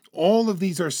 All of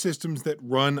these are systems that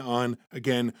run on,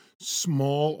 again,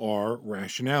 small r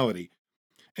rationality.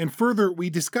 And further, we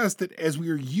discussed that as we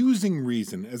are using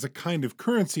reason as a kind of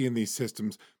currency in these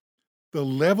systems, the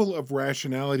level of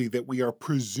rationality that we are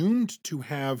presumed to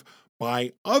have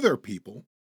by other people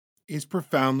is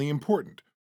profoundly important.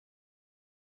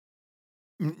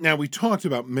 Now, we talked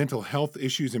about mental health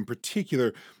issues in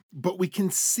particular, but we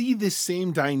can see this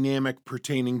same dynamic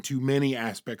pertaining to many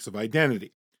aspects of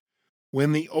identity.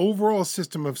 When the overall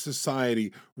system of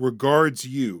society regards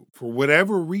you, for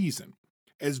whatever reason,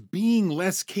 as being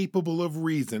less capable of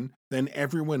reason than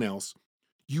everyone else,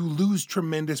 you lose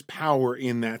tremendous power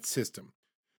in that system.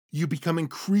 You become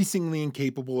increasingly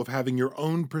incapable of having your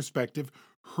own perspective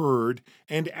heard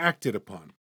and acted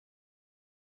upon.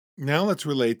 Now let's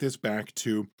relate this back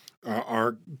to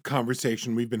our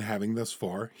conversation we've been having thus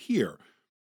far here.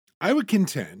 I would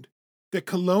contend that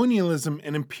colonialism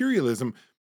and imperialism,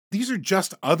 these are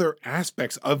just other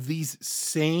aspects of these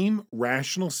same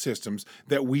rational systems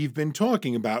that we've been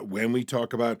talking about when we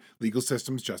talk about legal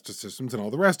systems, justice systems, and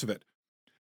all the rest of it.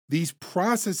 These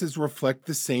processes reflect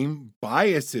the same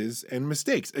biases and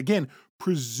mistakes. Again,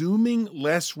 presuming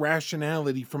less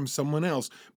rationality from someone else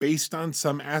based on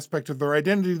some aspect of their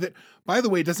identity that, by the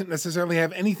way, doesn't necessarily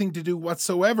have anything to do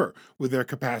whatsoever with their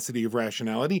capacity of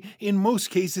rationality. In most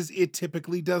cases, it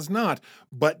typically does not.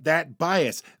 But that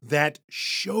bias, that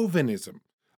chauvinism,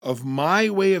 of my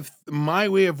way of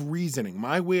reasoning,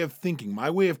 my way of thinking, my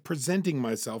way of presenting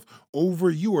myself over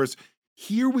yours,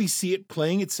 here we see it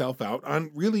playing itself out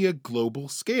on really a global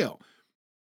scale.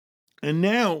 And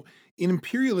now, in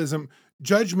imperialism,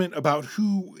 judgment about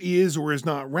who is or is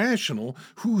not rational,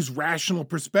 whose rational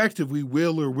perspective we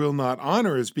will or will not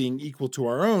honor as being equal to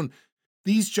our own,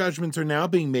 these judgments are now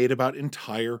being made about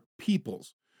entire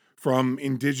peoples, from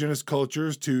indigenous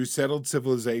cultures to settled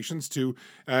civilizations to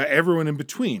everyone in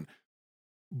between.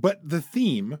 But the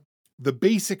theme, the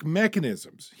basic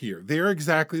mechanisms here, they're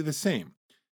exactly the same.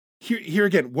 Here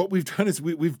again, what we've done is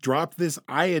we've dropped this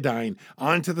iodine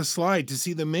onto the slide to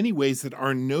see the many ways that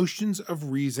our notions of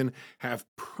reason have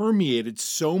permeated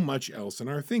so much else in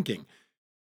our thinking.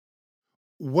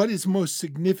 What is most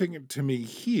significant to me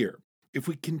here, if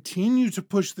we continue to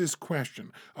push this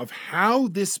question of how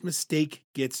this mistake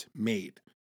gets made,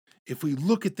 if we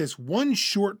look at this one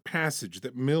short passage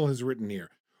that Mill has written here,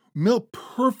 Mill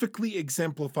perfectly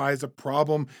exemplifies a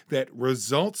problem that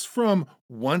results from,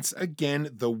 once again,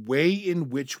 the way in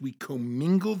which we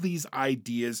commingle these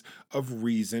ideas of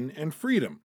reason and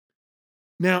freedom.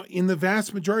 Now, in the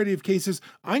vast majority of cases,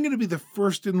 I'm going to be the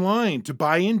first in line to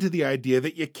buy into the idea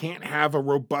that you can't have a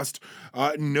robust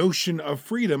notion of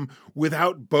freedom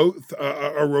without both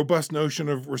a robust notion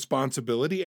of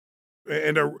responsibility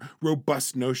and a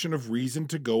robust notion of reason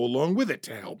to go along with it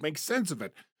to help make sense of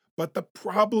it. But the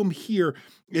problem here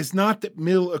is not that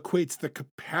Mill equates the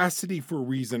capacity for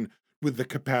reason with the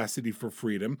capacity for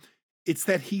freedom. It's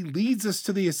that he leads us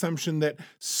to the assumption that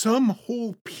some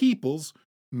whole peoples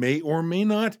may or may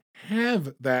not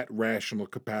have that rational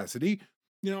capacity,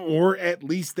 or at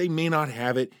least they may not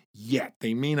have it yet.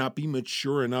 They may not be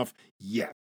mature enough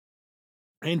yet.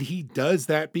 And he does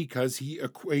that because he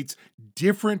equates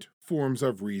different forms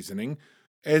of reasoning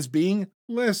as being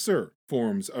lesser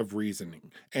forms of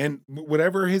reasoning, and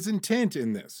whatever his intent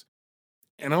in this.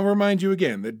 And I'll remind you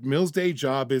again that Mill's day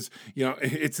job is,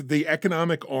 it's the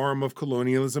economic arm of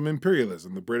colonialism,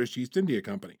 imperialism, the British East India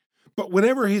Company. But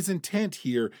whatever his intent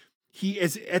here, he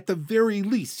is, at the very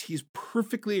least, he's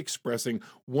perfectly expressing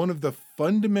one of the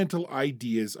fundamental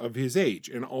ideas of his age,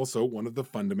 and also one of the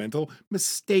fundamental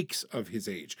mistakes of his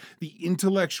age. The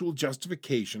intellectual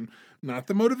justification, not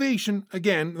the motivation.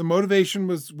 Again, the motivation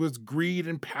was greed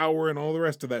and power and all the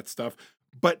rest of that stuff,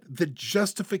 but the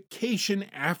justification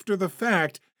after the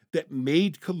fact that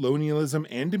made colonialism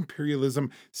and imperialism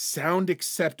sound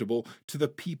acceptable to the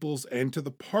peoples and to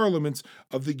the parliaments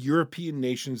of the European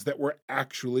nations that were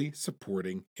actually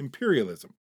supporting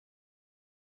imperialism.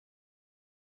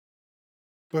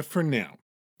 But for now,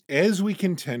 as we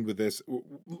contend with this,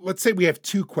 let's say we have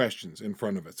two questions in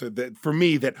front of us that, for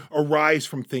me, that arise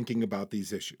from thinking about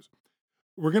these issues.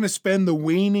 We're going to spend the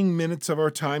waning minutes of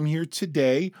our time here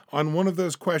today on one of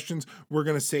those questions. We're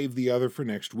going to save the other for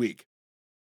next week.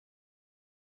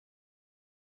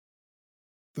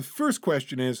 The first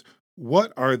question is,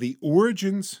 what are the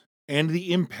origins and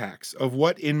the impacts of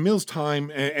what in Mill's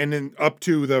time and in up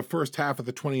to the first half of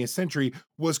the 20th century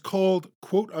was called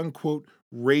quote unquote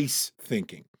race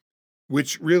thinking?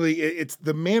 Which really, it's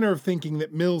the manner of thinking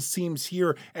that Mills seems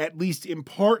here, at least in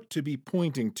part, to be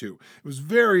pointing to. It was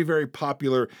very, very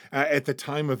popular at the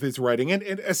time of his writing, and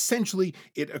essentially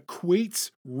it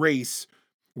equates race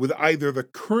with either the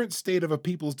current state of a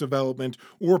people's development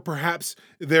or perhaps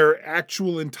their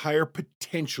actual entire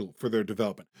potential for their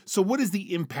development. So, what is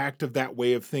the impact of that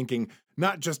way of thinking?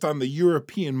 Not just on the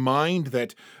European mind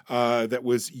that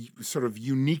was sort of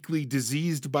uniquely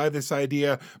diseased by this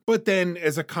idea, but then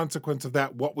as a consequence of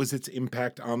that, what was its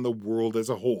impact on the world as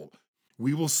a whole?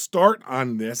 We will start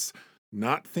on this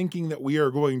not thinking that we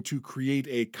are going to create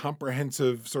a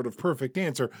comprehensive, sort of perfect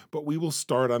answer, but we will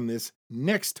start on this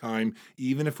next time,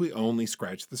 even if we only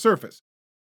scratch the surface.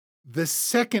 The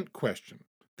second question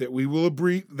that we will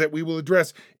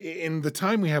address in the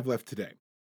time we have left today,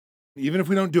 even if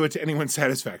we don't do it to anyone's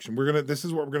satisfaction, this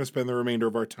is what we're gonna spend the remainder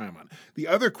of our time on. The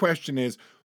other question is,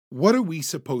 what are we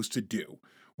supposed to do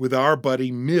with our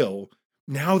buddy Mill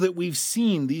now that we've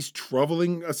seen these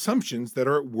troubling assumptions that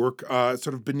are at work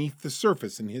sort of beneath the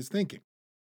surface in his thinking?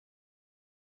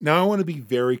 Now, I want to be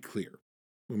very clear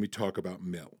when we talk about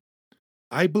Mill.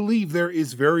 I believe there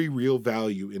is very real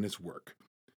value in his work.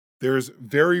 There's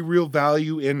very real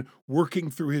value in working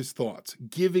through his thoughts,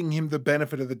 giving him the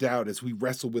benefit of the doubt as we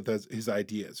wrestle with his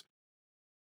ideas.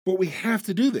 But we have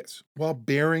to do this while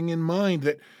bearing in mind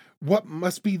that what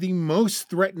must be the most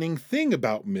threatening thing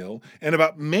about Mill and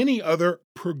about many other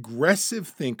progressive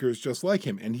thinkers just like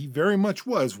him, and he very much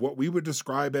was what we would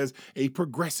describe as a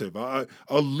progressive, a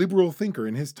liberal thinker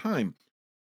in his time.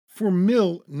 For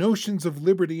Mill, notions of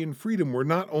liberty and freedom were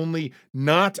not only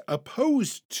not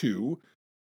opposed to,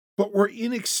 but were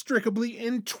inextricably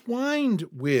entwined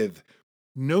with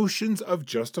notions of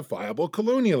justifiable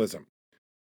colonialism.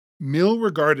 Mill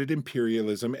regarded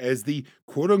imperialism as the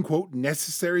quote unquote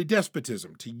necessary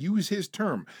despotism, to use his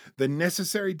term, the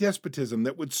necessary despotism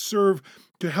that would serve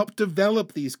to help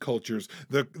develop these cultures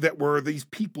that were these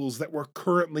peoples that were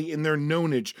currently in their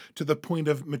nonage to the point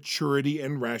of maturity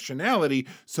and rationality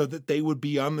so that they would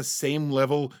be on the same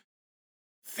level,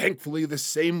 thankfully, the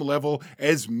same level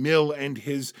as Mill and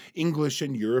his English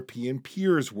and European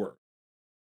peers were.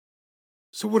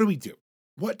 So, what do we do?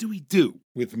 What do we do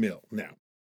with Mill now?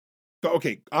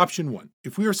 Okay, option one.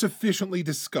 If we are sufficiently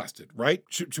disgusted, right?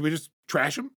 Should we just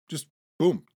trash him? Just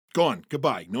boom, gone,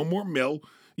 goodbye. No more Mill,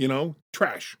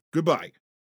 trash, goodbye.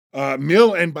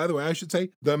 Mill, and by the way, I should say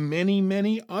the many,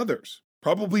 many others.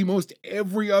 Probably most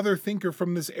every other thinker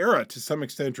from this era to some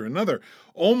extent or another,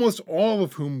 almost all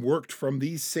of whom worked from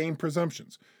these same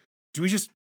presumptions. Do we just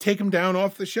take them down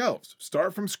off the shelves,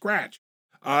 start from scratch?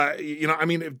 I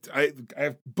mean, I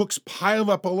have books piled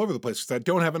up all over the place because I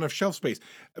don't have enough shelf space.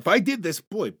 If I did this,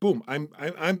 boy, boom, I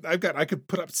could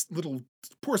put up little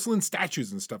porcelain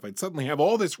statues and stuff. I'd suddenly have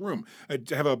all this room. I'd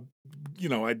have a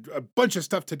bunch of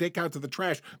stuff to take out to the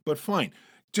trash. But fine,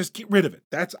 just get rid of it.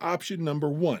 That's option number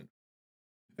one.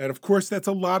 And of course, that's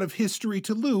a lot of history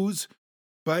to lose.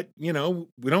 But we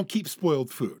don't keep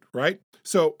spoiled food, right?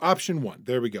 So option one,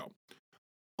 there we go.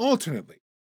 Alternately,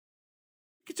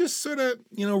 you could just sort of,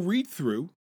 read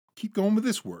through, keep going with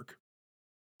this work,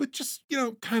 but just,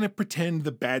 kind of pretend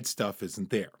the bad stuff isn't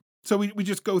there. So we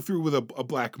just go through with a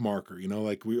black marker,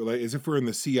 like as if we're in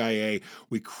the CIA.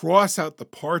 We cross out the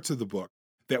parts of the book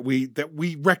that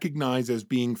we recognize as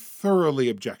being thoroughly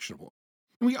objectionable.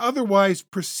 And we otherwise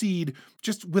proceed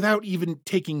just without even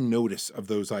taking notice of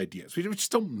those ideas. We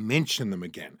just don't mention them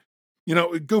again.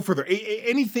 Go further.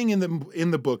 Anything in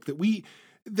the book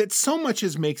that so much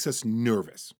as makes us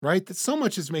nervous, right? That so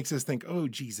much as makes us think, oh,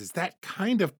 geez, is that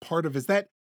kind of part of, is that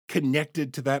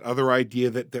connected to that other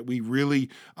idea that we really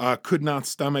could not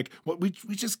stomach? Well, we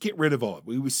just get rid of all of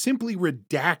it. We would simply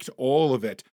redact all of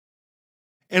it.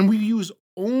 And we use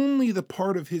only the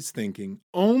part of his thinking,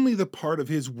 only the part of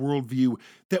his worldview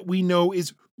that we know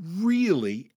is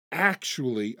really,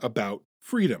 actually about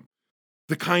freedom.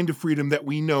 The kind of freedom that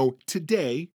we know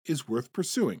today is worth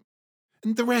pursuing.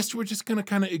 And the rest we're just going to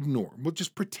kind of ignore. We'll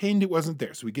just pretend it wasn't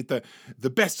there. So we get the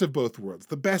best of both worlds.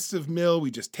 The best of Mill,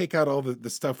 we just take out all the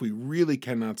stuff we really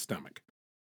cannot stomach.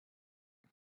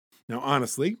 Now,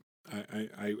 honestly,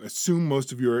 I assume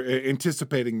most of you are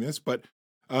anticipating this, but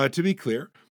to be clear,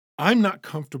 I'm not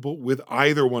comfortable with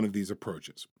either one of these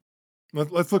approaches.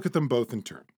 Let's look at them both in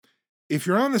turn. if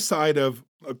you're on the side of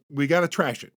we got to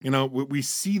trash it, we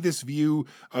see this view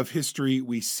of history,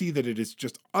 we see that it is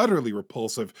just utterly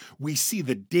repulsive, we see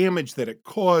the damage that it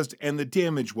caused, and the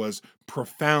damage was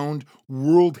profound,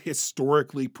 world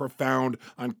historically profound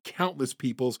on countless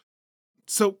peoples.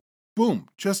 So, boom,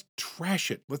 just trash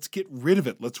it. Let's get rid of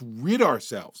it. Let's rid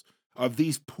ourselves of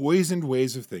these poisoned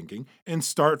ways of thinking and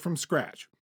start from scratch.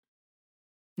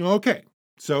 Okay,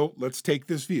 so let's take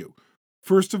this view.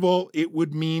 First of all, it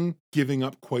would mean giving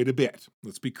up quite a bit.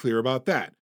 Let's be clear about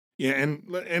that. Yeah,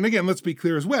 and again, let's be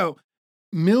clear as well.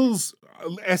 Mill's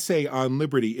essay on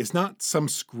liberty is not some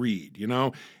screed,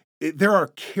 There are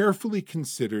carefully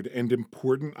considered and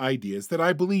important ideas that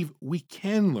I believe we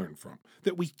can learn from,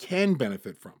 that we can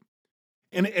benefit from.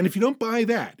 And if you don't buy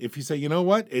that, if you say, you know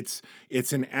what, it's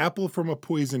an apple from a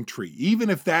poison tree, even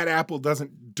if that apple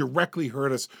doesn't directly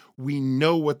hurt us, we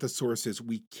know what the source is.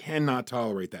 We cannot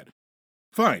tolerate that.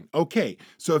 Fine, okay.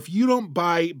 So if you don't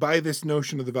buy this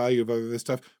notion of the value of other this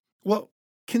stuff, well,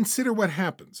 consider what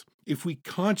happens if we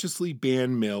consciously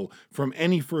ban Mill from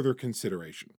any further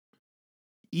consideration.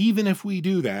 Even if we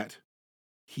do that,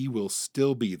 he will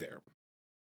still be there.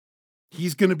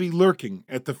 He's going to be lurking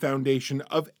at the foundation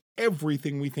of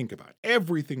everything we think about,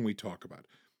 everything we talk about.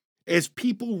 As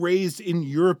people raised in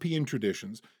European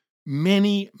traditions,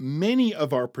 many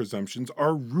of our presumptions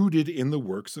are rooted in the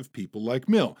works of people like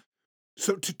Mill.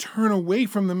 So to turn away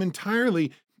from them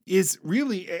entirely is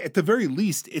really, at the very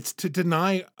least, it's to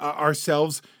deny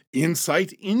ourselves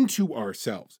insight into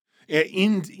ourselves,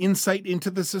 insight into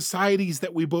the societies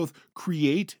that we both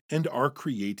create and are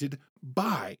created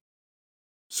by.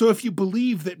 So if you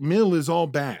believe that Mill is all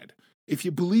bad, if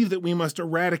you believe that we must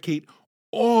eradicate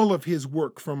all of his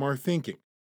work from our thinking,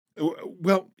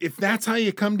 well, if that's how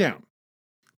you come down,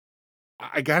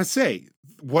 I gotta say,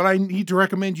 what I need to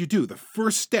recommend you do, the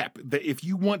first step, that if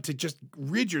you want to just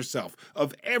rid yourself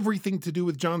of everything to do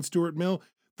with John Stuart Mill,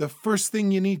 the first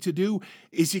thing you need to do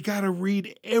is you gotta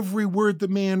read every word the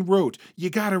man wrote.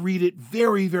 You gotta read it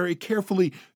very, very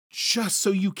carefully, just so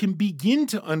you can begin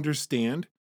to understand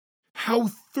how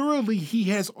thoroughly he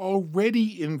has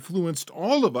already influenced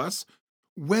all of us,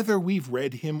 whether we've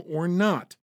read him or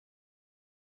not.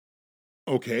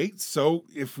 Okay, so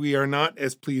if we are not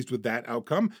as pleased with that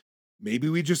outcome, maybe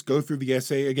we just go through the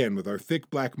essay again with our thick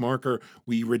black marker.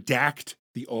 We redact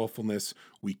the awfulness,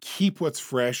 we keep what's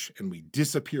fresh, and we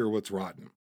disappear what's rotten.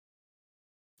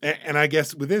 And I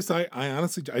guess with this, I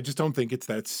honestly, I just don't think it's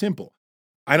that simple.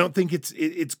 I don't think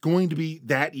it's going to be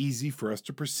that easy for us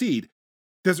to proceed.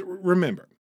 Because remember,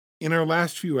 in our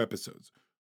last few episodes,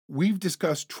 we've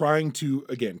discussed trying to,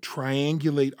 again,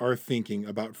 triangulate our thinking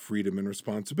about freedom and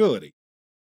responsibility.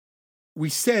 We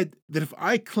said that if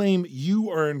I claim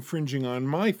you are infringing on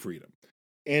my freedom,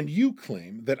 and you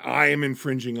claim that I am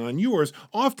infringing on yours,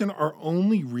 often our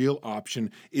only real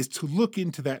option is to look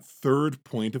into that third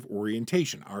point of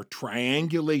orientation, our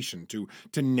triangulation to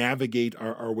navigate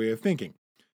our way of thinking.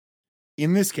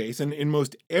 In this case, and in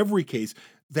most every case,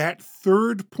 that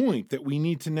third point that we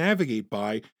need to navigate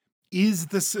by is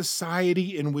the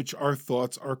society in which our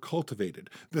thoughts are cultivated,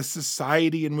 the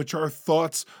society in which our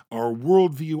thoughts, our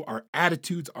worldview, our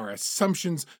attitudes, our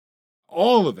assumptions,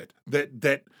 all of it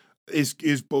that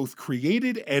is both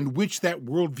created and which that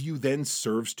worldview then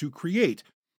serves to create.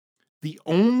 The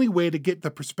only way to get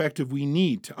the perspective we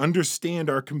need to understand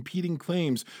our competing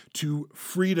claims to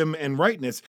freedom and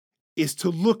rightness is to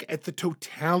look at the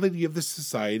totality of the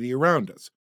society around us.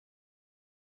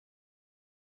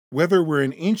 Whether we're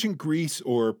in ancient Greece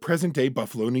or present day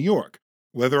Buffalo, New York,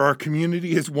 whether our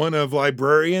community is one of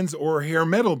librarians or hair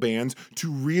metal bands,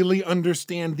 to really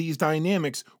understand these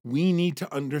dynamics, we need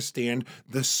to understand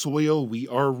the soil we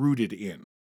are rooted in.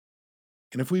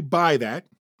 And if we buy that,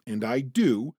 and I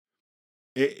do,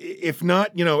 if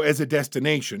not, as a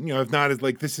destination, if not as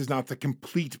like this is not the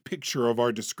complete picture of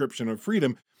our description of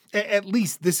freedom, at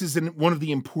least this is one of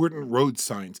the important road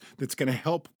signs that's going to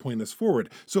help point us forward.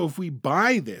 So if we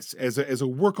buy this as a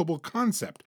workable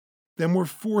concept, then we're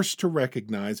forced to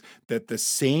recognize that the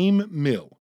same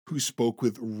Mill who spoke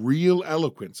with real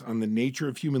eloquence on the nature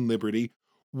of human liberty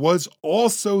was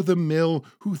also the Mill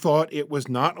who thought it was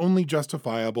not only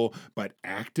justifiable, but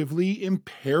actively,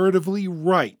 imperatively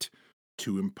right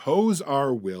to impose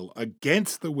our will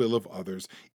against the will of others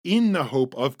in the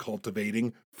hope of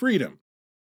cultivating freedom.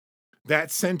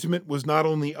 That sentiment was not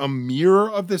only a mirror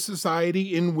of the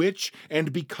society in which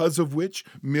and because of which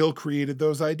Mill created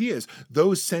those ideas,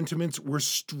 those sentiments were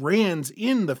strands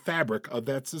in the fabric of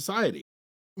that society.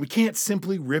 We can't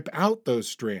simply rip out those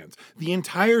strands. The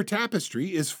entire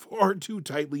tapestry is far too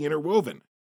tightly interwoven.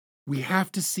 We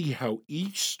have to see how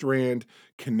each strand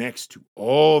connects to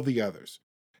all the others,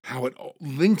 how it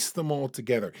links them all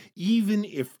together, even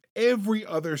if every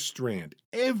other strand,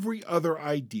 every other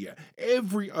idea,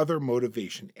 every other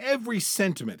motivation, every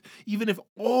sentiment, even if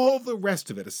all the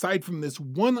rest of it, aside from this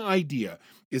one idea,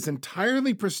 is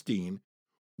entirely pristine,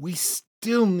 we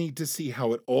still need to see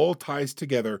how it all ties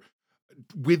together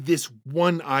with this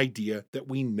one idea that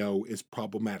we know is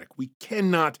problematic. We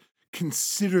cannot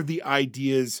consider the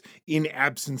ideas in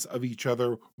absence of each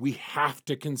other. We have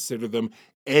to consider them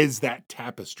as that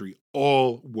tapestry,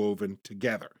 all woven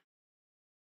together.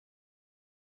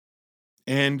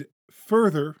 And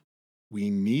further, we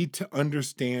need to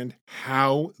understand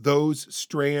how those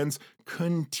strands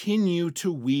continue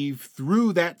to weave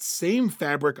through that same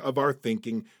fabric of our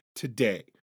thinking today,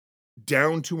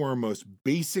 down to our most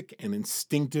basic and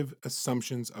instinctive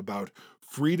assumptions about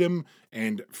freedom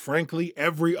and, frankly,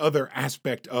 every other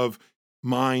aspect of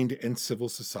mind and civil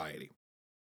society.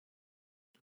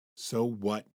 So,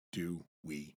 what do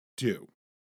we do?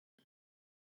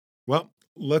 Well,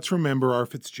 let's remember our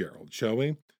Fitzgerald, shall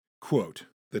we? Quote,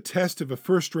 the test of a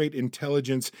first rate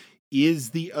intelligence is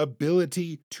the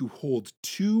ability to hold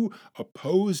two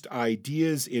opposed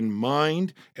ideas in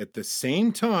mind at the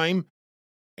same time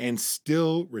and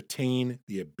still retain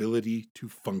the ability to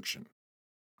function.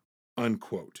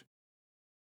 Unquote.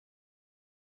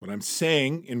 What I'm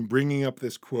saying in bringing up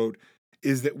this quote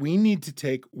is that we need to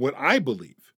take what I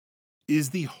believe is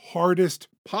the hardest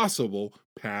possible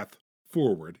path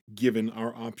forward given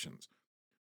our options.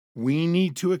 We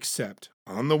need to accept,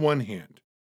 on the one hand,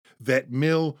 that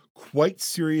Mill quite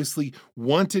seriously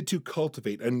wanted to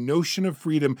cultivate a notion of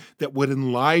freedom that would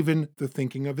enliven the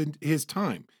thinking of his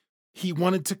time. He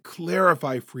wanted to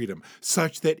clarify freedom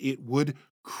such that it would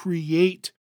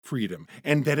create freedom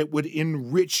and that it would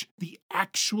enrich the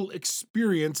actual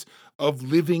experience of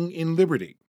living in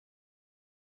liberty.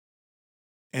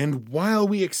 And while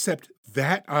we accept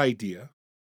that idea,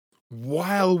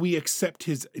 while we accept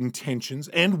his intentions,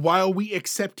 and while we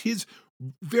accept his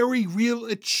very real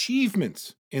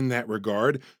achievements in that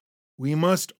regard, we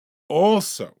must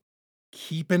also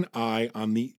keep an eye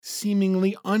on the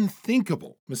seemingly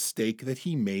unthinkable mistake that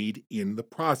he made in the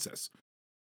process.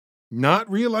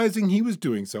 Not realizing he was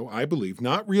doing so, I believe,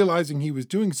 not realizing he was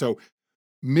doing so,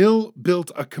 Mill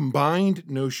built a combined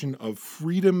notion of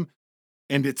freedom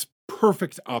and its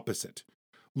perfect opposite,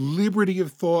 liberty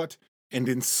of thought and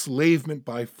enslavement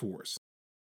by force.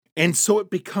 And so it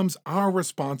becomes our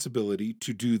responsibility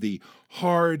to do the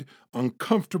hard,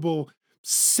 uncomfortable,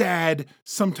 sad,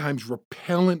 sometimes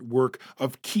repellent work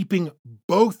of keeping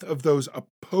both of those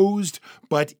opposed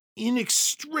but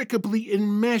inextricably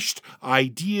enmeshed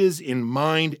ideas in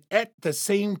mind at the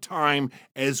same time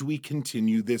as we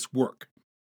continue this work.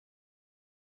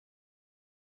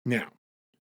 Now,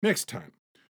 next time,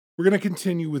 we're going to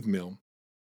continue with Mill.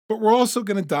 But we're also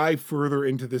going to dive further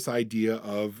into this idea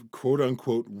of quote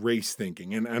unquote race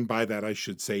thinking. And by that, I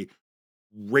should say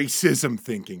racism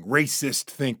thinking, racist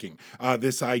thinking.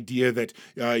 This idea that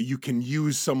you can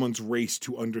use someone's race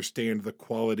to understand the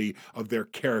quality of their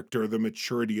character, the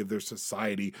maturity of their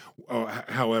society,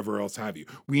 however else have you.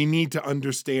 We need to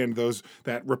understand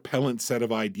that repellent set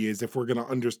of ideas if we're going to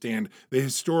understand the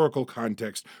historical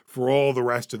context for all the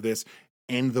rest of this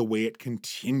and the way it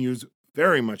continues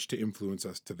very much to influence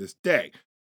us to this day.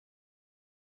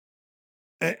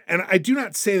 And I do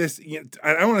not say this,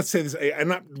 I want to say this, I'm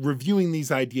not reviewing these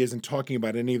ideas and talking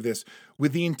about any of this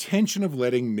with the intention of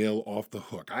letting Mill off the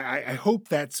hook. I hope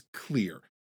that's clear.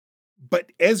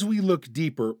 But as we look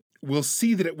deeper, we'll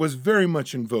see that it was very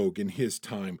much in vogue in his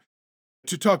time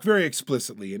to talk very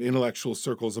explicitly in intellectual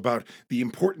circles about the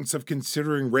importance of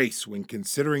considering race when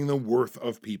considering the worth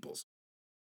of peoples.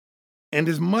 And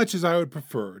as much as I would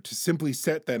prefer to simply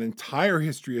set that entire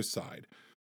history aside,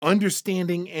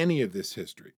 understanding any of this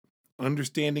history,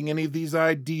 understanding any of these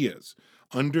ideas,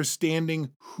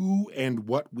 understanding who and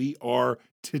what we are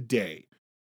today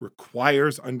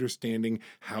requires understanding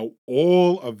how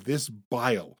all of this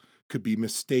bile could be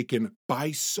mistaken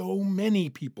by so many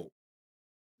people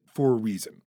for a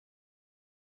reason.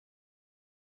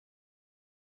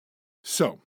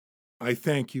 So, I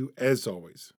thank you, as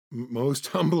always, most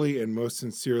humbly and most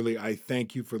sincerely. I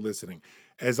thank you for listening.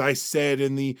 As I said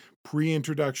in the pre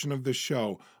introduction of the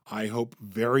show, I hope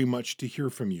very much to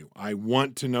hear from you. I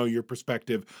want to know your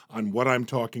perspective on what I'm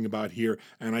talking about here,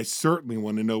 and I certainly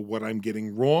want to know what I'm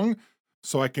getting wrong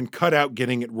so I can cut out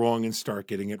getting it wrong and start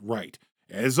getting it right.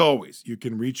 As always, you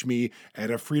can reach me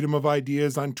at A Freedom of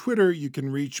Ideas on Twitter. You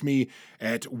can reach me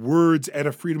at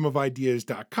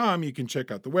words@afreedomofideas.com. You can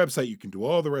check out the website. You can do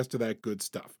all the rest of that good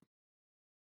stuff.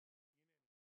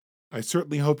 I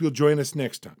certainly hope you'll join us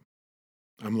next time.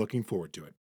 I'm looking forward to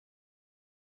it.